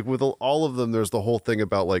 Like with all of them, there's the whole thing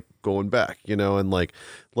about like going back, and like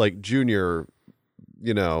Junior,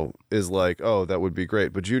 is like, oh, that would be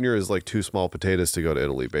great. But Junior is like too small potatoes to go to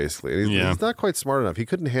Italy, basically. And he's not quite smart enough. He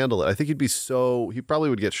couldn't handle it. I think he probably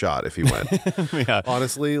would get shot if he went. Yeah.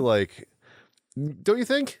 Honestly, like, don't you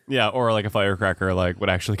think? Yeah, or like a firecracker like would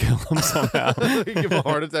actually kill him somehow. Give him a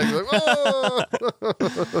heart attack. Like,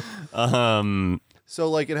 oh! So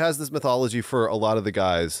like it has this mythology for a lot of the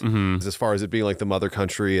guys as far as it being like the mother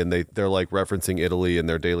country and they're like referencing Italy in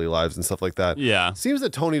their daily lives and stuff like that. Yeah. Seems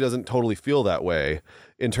that Tony doesn't totally feel that way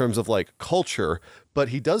in terms of like culture, but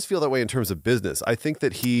he does feel that way in terms of business. I think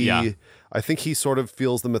that he sort of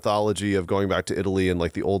feels the mythology of going back to Italy and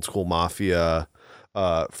like the old school mafia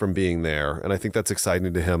from being there. And I think that's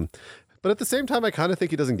exciting to him. But at the same time, I kind of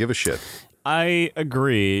think he doesn't give a shit. I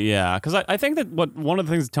agree, yeah. Because I think that one of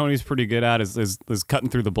the things Tony's pretty good at is cutting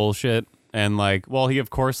through the bullshit. And like, well, he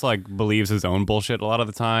of course like believes his own bullshit a lot of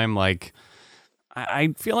the time. Like,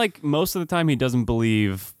 I feel like most of the time he doesn't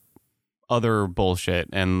believe other bullshit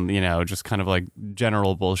and, just kind of like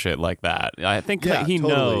general bullshit like that. I think that he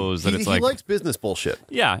knows that it's like... He likes business bullshit.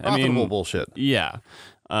 Yeah. Profitable bullshit. Yeah.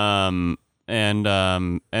 And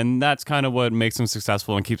that's kind of what makes him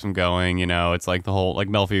successful and keeps him going. It's like the whole, like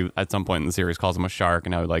Melfi at some point in the series calls him a shark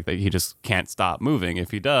and how like that he just can't stop moving.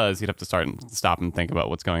 If he does, he'd have to stop and think about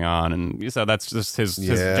what's going on. And so that's just his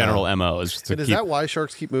general MO is just to is that why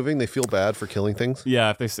sharks keep moving? They feel bad for killing things?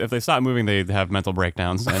 Yeah. If they stop moving, they have mental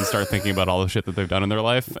breakdowns and start thinking about all the shit that they've done in their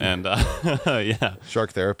life. And yeah.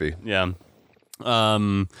 Shark therapy. Yeah.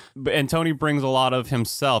 And Tony brings a lot of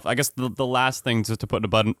himself. I guess the last thing to put a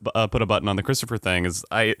button on the Christopher thing is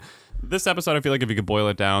this episode, I feel like if you could boil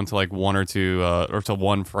it down to like one or two or to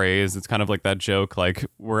one phrase, it's kind of like that joke, like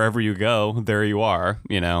wherever you go, there you are,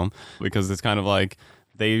 because it's kind of like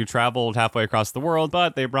they traveled halfway across the world,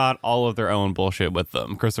 but they brought all of their own bullshit with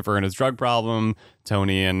them. Christopher and his drug problem,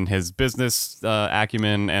 Tony and his business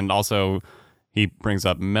acumen, and also he brings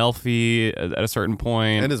up Melfi at a certain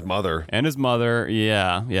point. And his mother.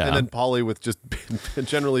 Yeah. And then Paulie with just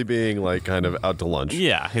generally being like kind of out to lunch.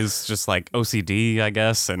 Yeah, his just like OCD, I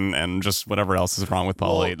guess, and just whatever else is wrong with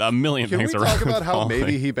Paulie. A million things are wrong with Paulie. Can we talk about how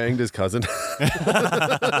maybe he banged his cousin?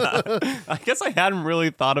 I guess I hadn't really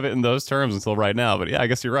thought of it in those terms until right now, but yeah, I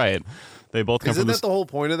guess you're right. They both come from Isn't that the whole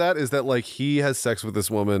point of that? Is that like he has sex with this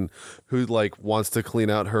woman who like wants to clean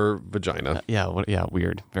out her vagina? Yeah,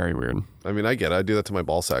 weird, very weird. I mean, I get it. I do that to my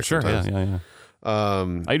ball sack sure, sometimes. Yeah.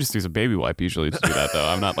 I just use a baby wipe usually to do that though.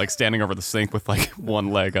 I'm not like standing over the sink with like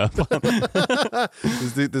one leg up.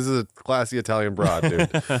 This is a classy Italian broad, dude.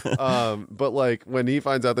 But like when he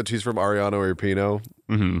finds out that she's from Ariano Irpino,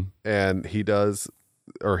 and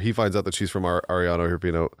he finds out that she's from Ariano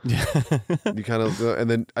Irpino. You kind of, and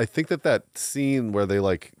then I think that scene where they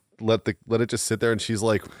like let it just sit there and she's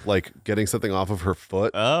like getting something off of her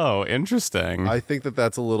foot. Oh, interesting. I think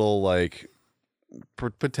that's a little like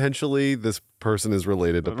potentially this person is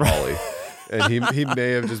related to Paulie. And he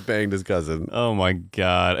may have just banged his cousin. Oh my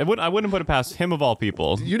god! I wouldn't put it past him of all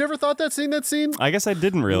people. You never thought that scene? I guess I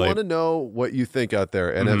didn't really. I want to know what you think out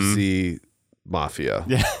there, NFC mafia.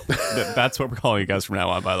 Yeah, that's what we're calling you guys from now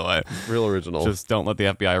on, by the way. Real original. Just don't let the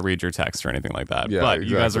FBI read your text or anything like that. Yeah, but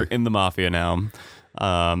you guys are exactly. in the mafia now.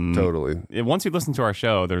 Totally. Once you listen to our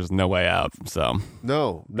show, there's no way out. So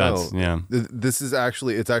No. yeah. This is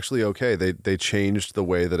it's actually okay. They changed the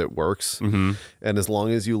way that it works. And as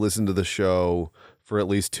long as you listen to the show for at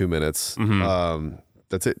least 2 minutes,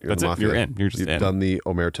 that's it. You're in the mafia. You're in. You've done the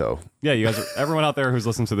omerto. Yeah, you guys are, everyone out there who's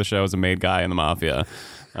listened to the show is a made guy in the mafia.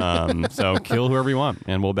 So kill whoever you want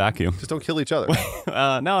and we'll back you. Just don't kill each other.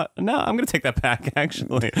 No, I'm going to take that back,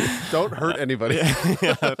 actually. Don't hurt anybody.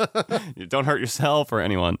 Don't hurt yourself or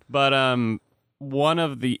anyone. But one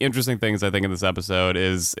of the interesting things I think in this episode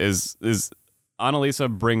is Annalisa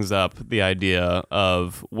brings up the idea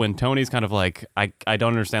of when Tony's kind of like, I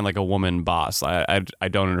don't understand like a woman boss. I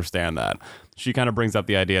don't understand that. She kind of brings up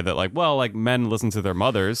the idea that like, well, like men listen to their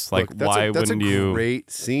mothers. Like, Look, why wouldn't you? That's a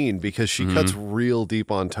great scene because she cuts real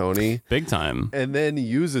deep on Tony. Big time. And then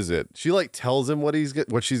uses it. She like tells him what she's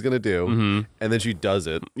going to do. And then she does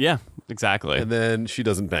it. Yeah, exactly. And then she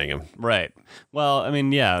doesn't bang him. Right. Well, I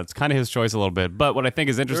mean, yeah, it's kind of his choice a little bit. But what I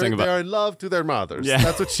think is interesting They're in love to their mothers. Yeah.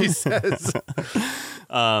 That's what she says.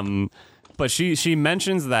 But she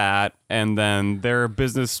mentions that, and then their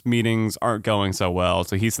business meetings aren't going so well,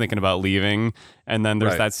 so he's thinking about leaving. And then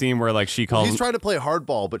there's that scene where like she calls. He's trying to play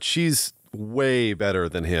hardball, but she's way better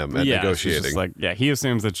than him at negotiating. She's just like, he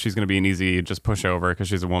assumes that she's going to be an easy just pushover because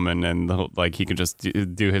she's a woman, and like he can just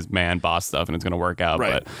do his man boss stuff, and it's going to work out.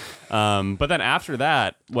 Right. But then after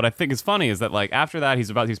that, what I think is funny is that like after that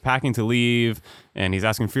he's packing to leave, and he's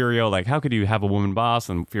asking Furio like, how could you have a woman boss?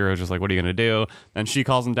 And Furio's just like, what are you going to do? And she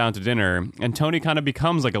calls him down to dinner, and Tony kind of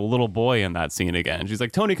becomes like a little boy in that scene again. She's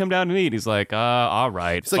like, Tony, come down and eat. He's like, all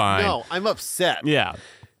right, It's fine. like, no, I'm upset. Yeah.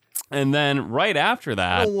 And then right after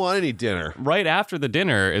that, I don't want any dinner. right after the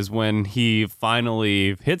dinner is when he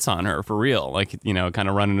finally hits on her for real, like, you know, kind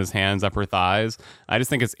of running his hands up her thighs. I just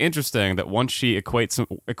think it's interesting that once she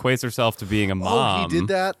equates herself to being a mom. Oh, he did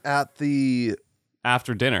that at the...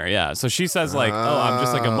 After dinner, yeah. So she says like, oh, I'm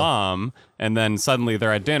just like a mom. And then suddenly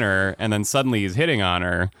they're at dinner, and then suddenly he's hitting on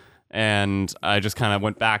her. And I just kind of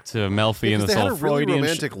went back to Melfi and this whole Freudian... They had a really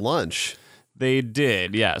romantic lunch. They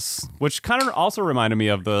did, yes. Which kind of also reminded me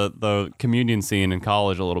of the communion scene in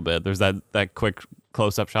college a little bit. There's that quick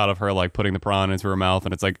close-up shot of her like putting the prawn into her mouth,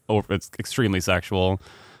 and it's like it's extremely sexual.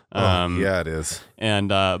 Yeah, it is. And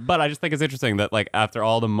but I just think it's interesting that like after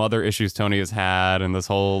all the mother issues Tony has had, and this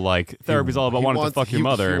whole like therapy's all about wanting to fuck your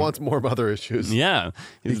mother. He wants more mother issues. Yeah,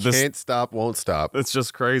 He can't stop, won't stop. It's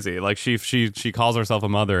just crazy. Like she calls herself a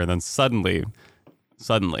mother, and then suddenly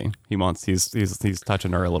he's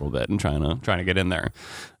touching her a little bit and trying to get in there,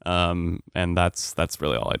 and that's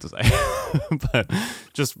really all I have to say. But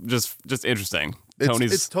just interesting.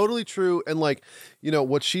 It's totally true, and like, you know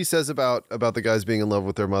what she says about the guys being in love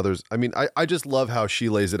with their mothers. I mean, I just love how she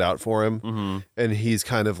lays it out for him, and he's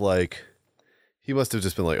kind of like, he must have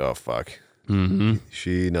just been like, oh fuck,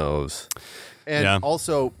 she knows, and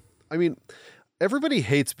also, I mean, everybody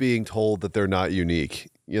hates being told that they're not unique.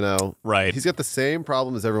 You know, right? He's got the same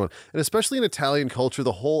problem as everyone, and especially in Italian culture,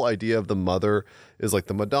 the whole idea of the mother is like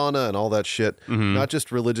the Madonna and all that shit. Not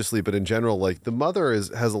just religiously, but in general, like the mother has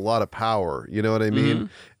a lot of power. You know what I mean?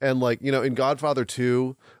 And like, you know, in Godfather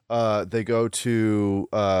 2, they go to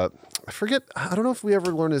I forget. I don't know if we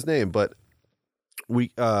ever learn his name, but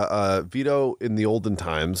Vito in the olden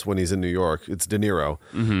times when he's in New York, it's De Niro,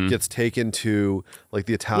 gets taken to like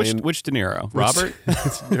the Italian. Which De Niro? Robert?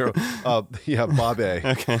 It's De Niro. Yeah, Bobby.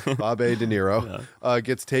 Okay. Bobby De Niro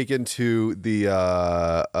gets taken to the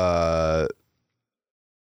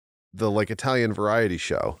like Italian variety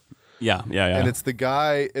show. Yeah. And it's the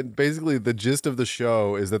guy, and basically the gist of the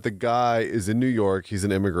show is that the guy is in New York. He's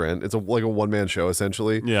an immigrant. It's like a one-man show,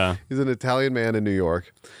 essentially. Yeah. He's an Italian man in New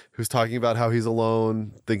York who's talking about how he's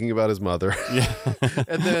alone, thinking about his mother. Yeah.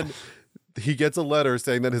 And then he gets a letter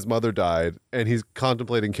saying that his mother died, and he's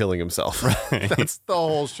contemplating killing himself. Right. That's the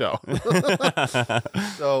whole show.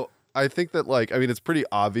 So I think that, like, I mean, it's pretty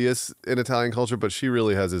obvious in Italian culture, but she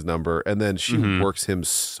really has his number, and then she works him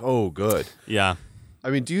so good. Yeah. I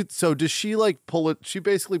mean, does she like pull it? She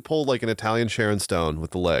basically pulled like an Italian Sharon Stone with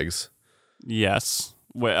the legs. Yes.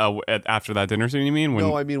 After that dinner scene, you mean?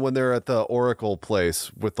 No, I mean when they're at the Oracle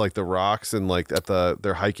place with like the rocks and like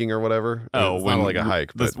they're hiking or whatever. Oh, it's not like a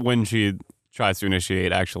hike, but when she tries to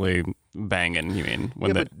initiate actually banging, you mean?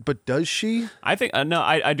 But does she? I think no.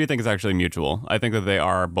 I do think it's actually mutual. I think that they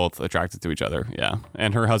are both attracted to each other. Yeah,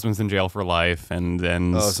 and her husband's in jail for life, and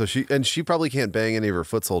then so she probably can't bang any of her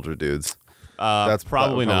foot soldier dudes. That's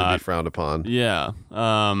probably that would not be frowned upon. Yeah.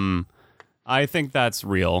 I think that's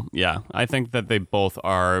real. Yeah. I think that they both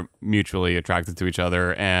are mutually attracted to each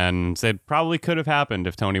other, and it probably could have happened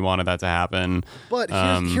if Tony wanted that to happen. But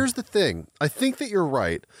here's the thing. I think that you're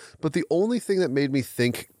right, but the only thing that made me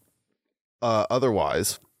think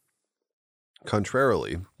otherwise,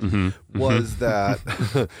 contrarily, was that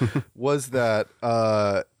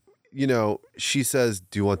she says,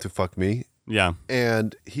 "Do you want to fuck me?" Yeah.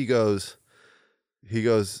 And he goes,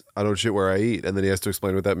 "I don't shit where I eat," and then he has to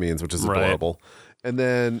explain what that means, which is adorable. And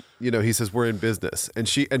then he says, "We're in business," and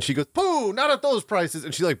she goes, "Pooh, not at those prices,"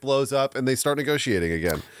 and she like blows up, and they start negotiating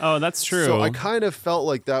again. Oh, that's true. So I kind of felt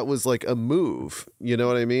like that was like a move. You know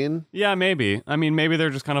what I mean? Yeah, maybe. I mean, maybe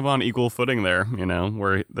they're just kind of on equal footing there.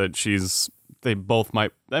 Where they both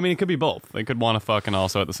might. I mean, it could be both. They could want to fuck and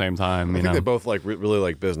also at the same time. I think they both like really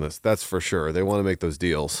like business. That's for sure. They want to make those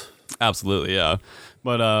deals. Absolutely, yeah.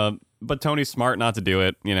 But Tony's smart not to do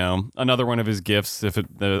it. Another one of his gifts,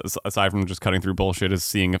 aside from just cutting through bullshit, is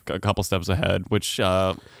seeing a couple steps ahead, which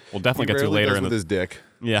we'll definitely get to later in his dick.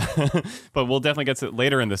 Yeah, but we'll definitely get to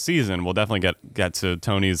later in the season. We'll definitely get to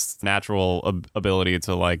Tony's natural ability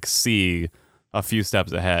to like see a few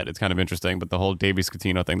steps ahead. It's kind of interesting, but the whole Davey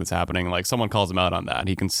Scatino thing that's happening, like someone calls him out on that.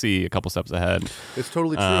 He can see a couple steps ahead. It's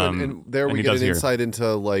totally true, and there we get an insight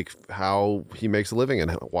into like how he makes a living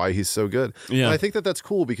and why he's so good. Yeah, and I think that's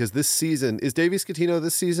cool because this season is Davey Scatino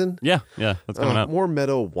this season. Yeah, that's coming up. More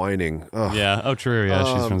Meadow whining. Ugh. Yeah. Oh, true. Yeah,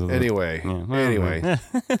 she's friends with him. Anyway.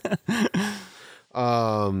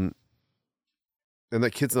 And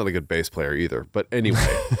that kid's not a good bass player either. But anyway,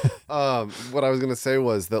 what I was going to say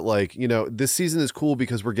was that, like, this season is cool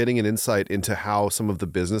because we're getting an insight into how some of the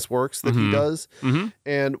business works that he does.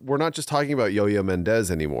 And we're not just talking about Yo-Yo Mendez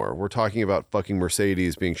anymore. We're talking about fucking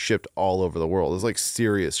Mercedes being shipped all over the world. It's like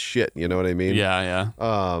serious shit. You know what I mean? Yeah.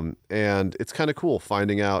 And it's kind of cool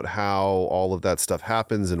finding out how all of that stuff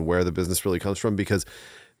happens and where the business really comes from, because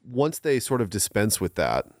once they sort of dispense with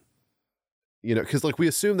that, because like we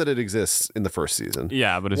assume that it exists in the first season.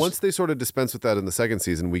 Yeah, but once they sort of dispense with that in the second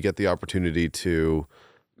season, we get the opportunity to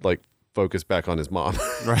like focus back on his mom.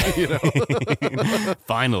 Right.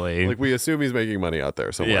 Finally. Like we assume he's making money out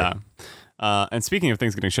there somewhere. Yeah. And speaking of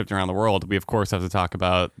things getting shipped around the world, we of course have to talk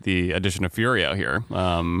about the addition of Furio here.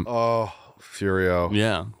 Furio.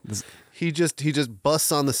 Yeah. He just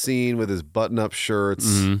busts on the scene with his button-up shirts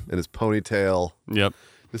and his ponytail. Yep.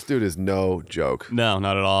 This dude is no joke. No,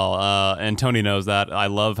 not at all. And Tony knows that. I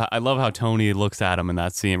love how Tony looks at him in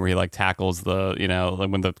that scene where he like tackles the, like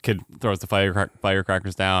when the kid throws the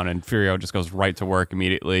firecrackers down and Furio just goes right to work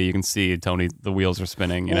immediately. You can see Tony, the wheels are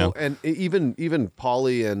spinning, And even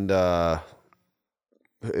Paulie and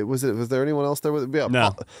was there anyone else there? Yeah,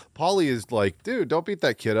 no. Paulie is like, dude, don't beat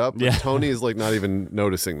that kid up. But yeah. Tony is like not even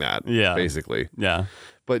noticing that. Yeah, basically. Yeah.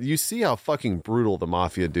 But you see how fucking brutal the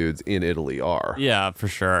mafia dudes in Italy are. Yeah, for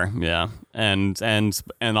sure. Yeah, and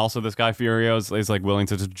also this guy Furio is like willing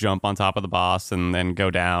to just jump on top of the boss and then go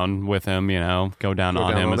down with him. Go down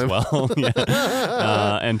on him as well.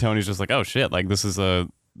 Yeah. And Tony's just like, oh shit, like this is a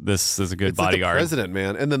good bodyguard. Like the president,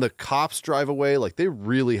 man. And then the cops drive away. Like they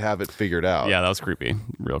really have it figured out. Yeah, that was creepy.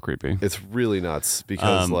 Real creepy. It's really nuts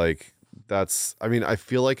because like that's. I mean, I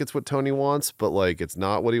feel like it's what Tony wants, but like it's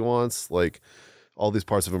not what he wants. Like. All these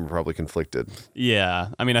parts of him are probably conflicted. Yeah.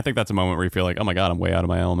 I mean, I think that's a moment where you feel like, oh my God, I'm way out of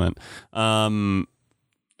my element. So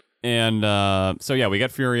yeah, we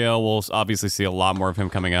get Furio. We'll obviously see a lot more of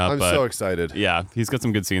him coming up. I'm so excited. Yeah, he's got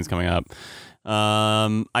some good scenes coming up.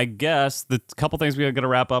 I guess the couple things we got to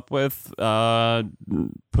wrap up with,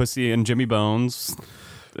 Pussy and Jimmy Bones.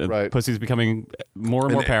 Right. Pussy's becoming more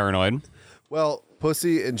and more paranoid. Well,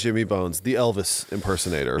 Pussy and Jimmy Bones, the Elvis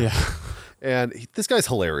impersonator. Yeah. And this guy's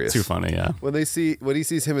hilarious. Too funny, yeah. When he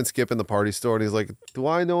sees him and Skip in the party store, and he's like, "Do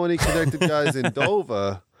I know any connected guys in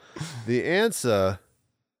Dover?" The answer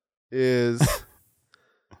is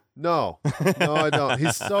no, I don't.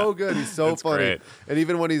 He's so good. He's so That's funny. Great. And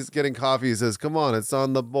even when he's getting coffee, he says, "Come on, it's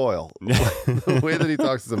on the boil." The way that he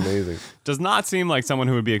talks is amazing. Does not seem like someone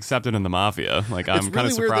who would be accepted in the mafia. Like I'm kind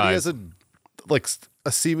of surprised. Weird that he has a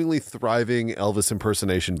seemingly thriving Elvis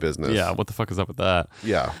impersonation business. Yeah, what the fuck is up with that?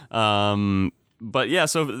 Yeah. But yeah,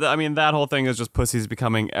 so I mean, that whole thing is just Pussy's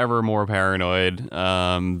becoming ever more paranoid.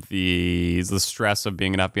 The stress of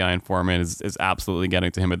being an FBI informant is absolutely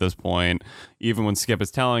getting to him at this point. Even when Skip is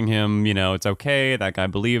telling him, it's okay, that guy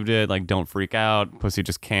believed it, like don't freak out. Pussy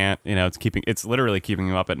just can't. It's literally keeping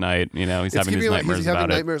him up at night. He's having these nightmares about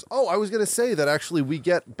it. Oh, I was gonna say that actually we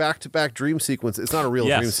get back-to-back dream sequence. It's not a real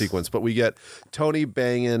dream sequence, but we get Tony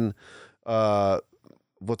banging.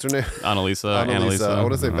 What's her name? Annalisa. I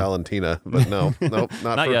want to say Valentina, but no, not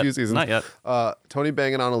for yet. a few seasons. Not yet. Tony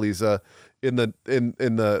banging Annalisa in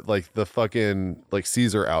the like the fucking like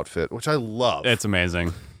Caesar outfit, which I love. It's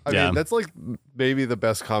amazing. I mean, that's like maybe the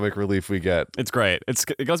best comic relief we get. It's great.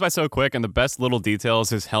 It goes by so quick, and the best little detail is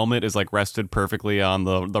his helmet is like rested perfectly on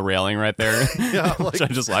the railing right there. Yeah, like, which I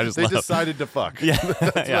just they love. decided to fuck. Yeah,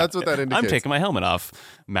 that's what that indicates. I'm taking my helmet off,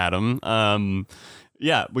 madam.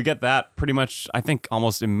 Yeah, we get that pretty much, I think,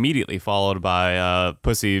 almost immediately, followed by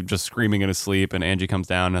Pussy just screaming in his sleep, and Angie comes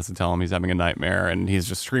down and has to tell him he's having a nightmare, and he's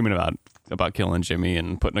just screaming about killing Jimmy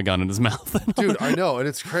and putting a gun in his mouth. Dude, I know, and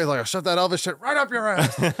it's crazy. Like, I'll shove that Elvis shit right up your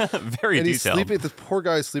ass. Very and he's detailed. sleeping. This poor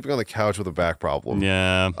guy is sleeping on the couch with a back problem.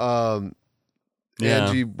 Yeah.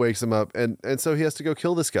 Angie wakes him up, and so he has to go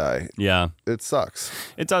kill this guy. Yeah. It sucks.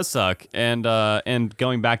 It does suck. And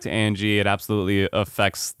going back to Angie, it absolutely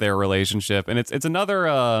affects their relationship. And it's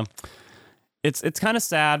another it's kind of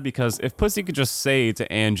sad, because if Pussy could just say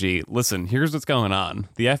to Angie, listen, here's what's going on.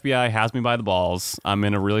 The FBI has me by the balls. I'm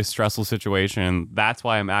in a really stressful situation. That's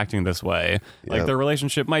why I'm acting this way. Yep. Like, their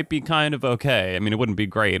relationship might be kind of okay. I mean, it wouldn't be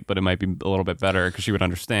great, but it might be a little bit better because she would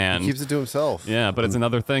understand. He keeps it to himself. Yeah, but it's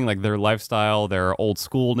another thing, like their lifestyle, their old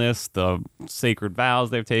schoolness, the sacred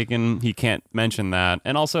vows they've taken. He can't mention that.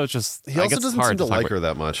 And also, it's just, He also doesn't seem to like her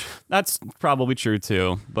that much. That's probably true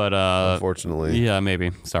too, but unfortunately. Yeah,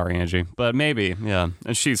 maybe. Sorry, Angie. But maybe, yeah.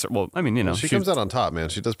 And she's, well, I mean, you know, she comes out on top, man.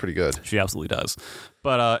 She does pretty good. She absolutely does.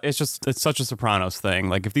 But it's such a Sopranos thing.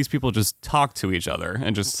 Like, if these people just talked to each other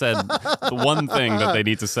and just said the one thing that they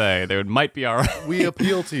need to say, might be all right. We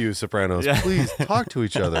appeal to you, Sopranos. Yeah. Please talk to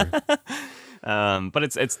each other.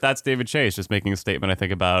 But that's David Chase just making a statement, I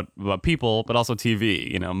think, about people, but also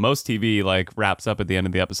TV. You know, most TV like wraps up at the end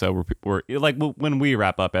of the episode where like when we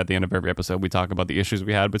wrap up at the end of every episode, we talk about the issues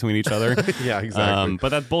we had between each other. Yeah, exactly. But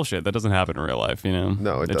that's bullshit. That doesn't happen in real life. You know,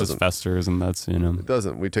 no, it doesn't. Just festers, and that's, you know, it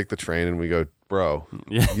doesn't. We take the train and we go, bro.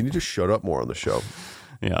 Yeah, you need to shut up more on the show.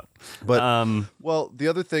 Yeah. But well, the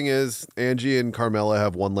other thing is Angie and Carmela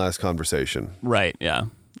have one last conversation. Right. Yeah.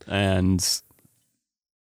 And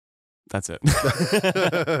that's it.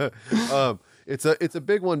 It's a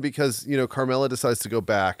big one because, you know, Carmela decides to go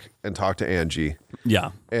back and talk to Angie.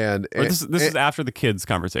 Yeah. And this is after the kids'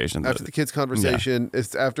 conversation. After the kids' conversation, yeah.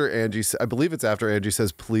 It's after Angie. I believe it's after Angie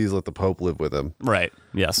says, "Please let the Pope live with him." Right.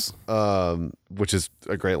 Yes. Which is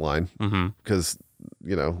a great line because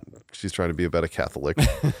you know she's trying to be a better Catholic.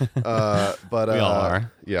 But we all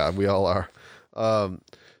are. Yeah, we all are.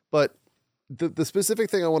 But the specific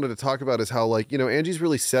thing I wanted to talk about is how, like, you know, Angie's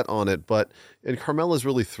really set on it, and Carmela's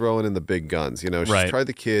really throwing in the big guns. You know, she's tried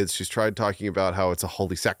the kids. She's tried talking about how it's a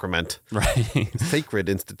holy sacrament, right? Sacred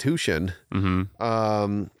institution.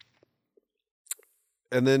 And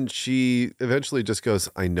then she eventually just goes,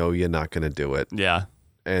 "I know you're not going to do it." Yeah.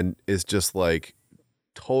 And is just like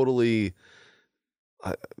totally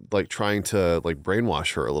like trying to like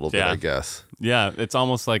brainwash her a little bit, I guess. Yeah, it's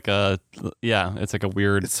almost like it's like a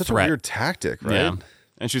weird It's such threat. a weird tactic, right? Yeah.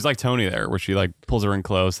 And she's like Tony there, where she like pulls her in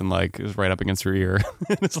close and like is right up against her ear.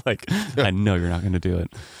 It's like, I know you're not going to do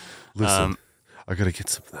it. Listen, I got to get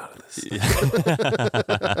something out of this.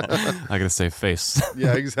 I got to save face.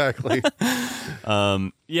 Yeah, exactly.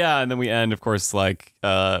 Yeah, and then we end, of course, like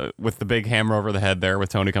with the big hammer over the head there, with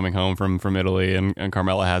Tony coming home from Italy, and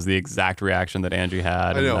Carmela has the exact reaction that Angie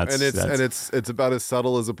had. I know, and it's about as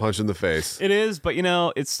subtle as a punch in the face. It is, but you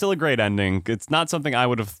know, it's still a great ending. It's not something I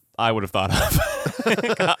would have thought of.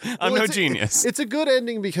 I'm no genius. It's a good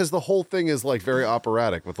ending because the whole thing is like very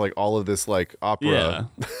operatic with like all of this like opera. Yeah.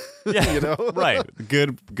 Yeah, you know, right.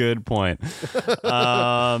 Good point.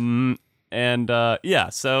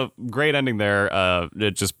 So great ending there.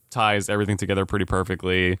 It just ties everything together pretty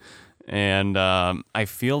perfectly. And I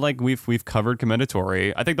feel like we've covered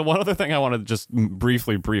Commendatori. I think the one other thing I want to just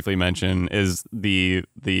briefly mention is the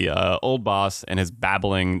old boss and his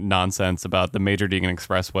babbling nonsense about the Major Deegan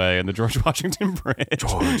Expressway and the George Washington Bridge.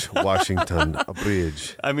 George Washington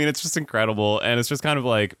Bridge. I mean, it's just incredible, and it's just kind of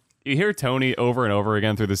like, you hear Tony over and over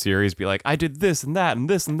again through the series be like, I did this and that and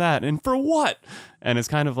this and that, and for what? And it's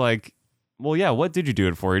kind of like, well, yeah, what did you do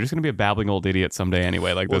it for? You're just going to be a babbling old idiot someday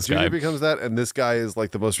anyway, like this guy. Junior becomes that, and this guy is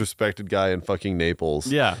like the most respected guy in fucking Naples.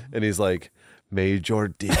 Yeah. And he's like, Major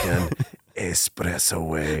Deacon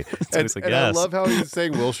Espressoway. And yes. I love how he's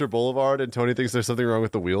saying Wilshire Boulevard, and Tony thinks there's something wrong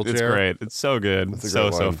with the wheelchair. It's great. It's so good. It's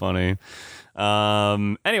so funny.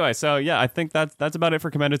 Anyway, so yeah, I think that's about it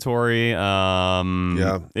for Commendatori.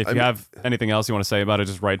 If you have anything else you want to say about it,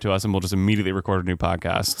 just write to us and we'll just immediately record a new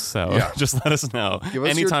podcast. So just let us know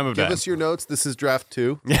any time of day. Give us your notes. This is draft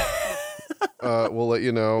 2. We'll let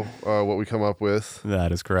you know what we come up with.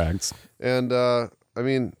 That is correct. And I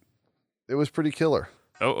mean, it was pretty killer.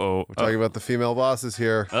 We're talking about the female bosses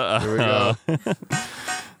here. Here we go.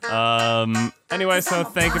 Anyway, so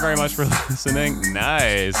thank you very much for listening.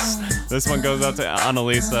 Nice. This one goes out to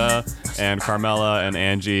Annalisa and Carmela and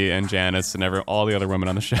Angie and Janice and all the other women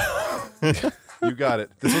on the show. You got it.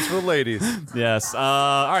 This was for the ladies. Yes.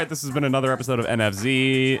 All right. This has been another episode of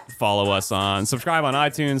NFZ. Subscribe on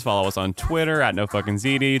iTunes. Follow us on Twitter at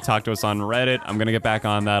 @NoFuckingZiti. Talk to us on Reddit. I'm going to get back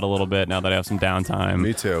on that a little bit now that I have some downtime.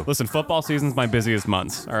 Me too. Listen, football season's my busiest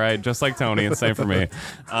months. All right. Just like Tony. It's same for me.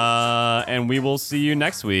 And we will see you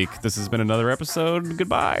next week. This has been another episode.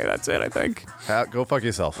 Goodbye. That's it, I think. Go fuck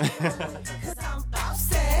yourself.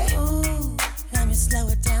 Ooh, let me slow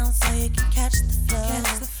it down so you can catch the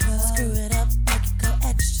flow.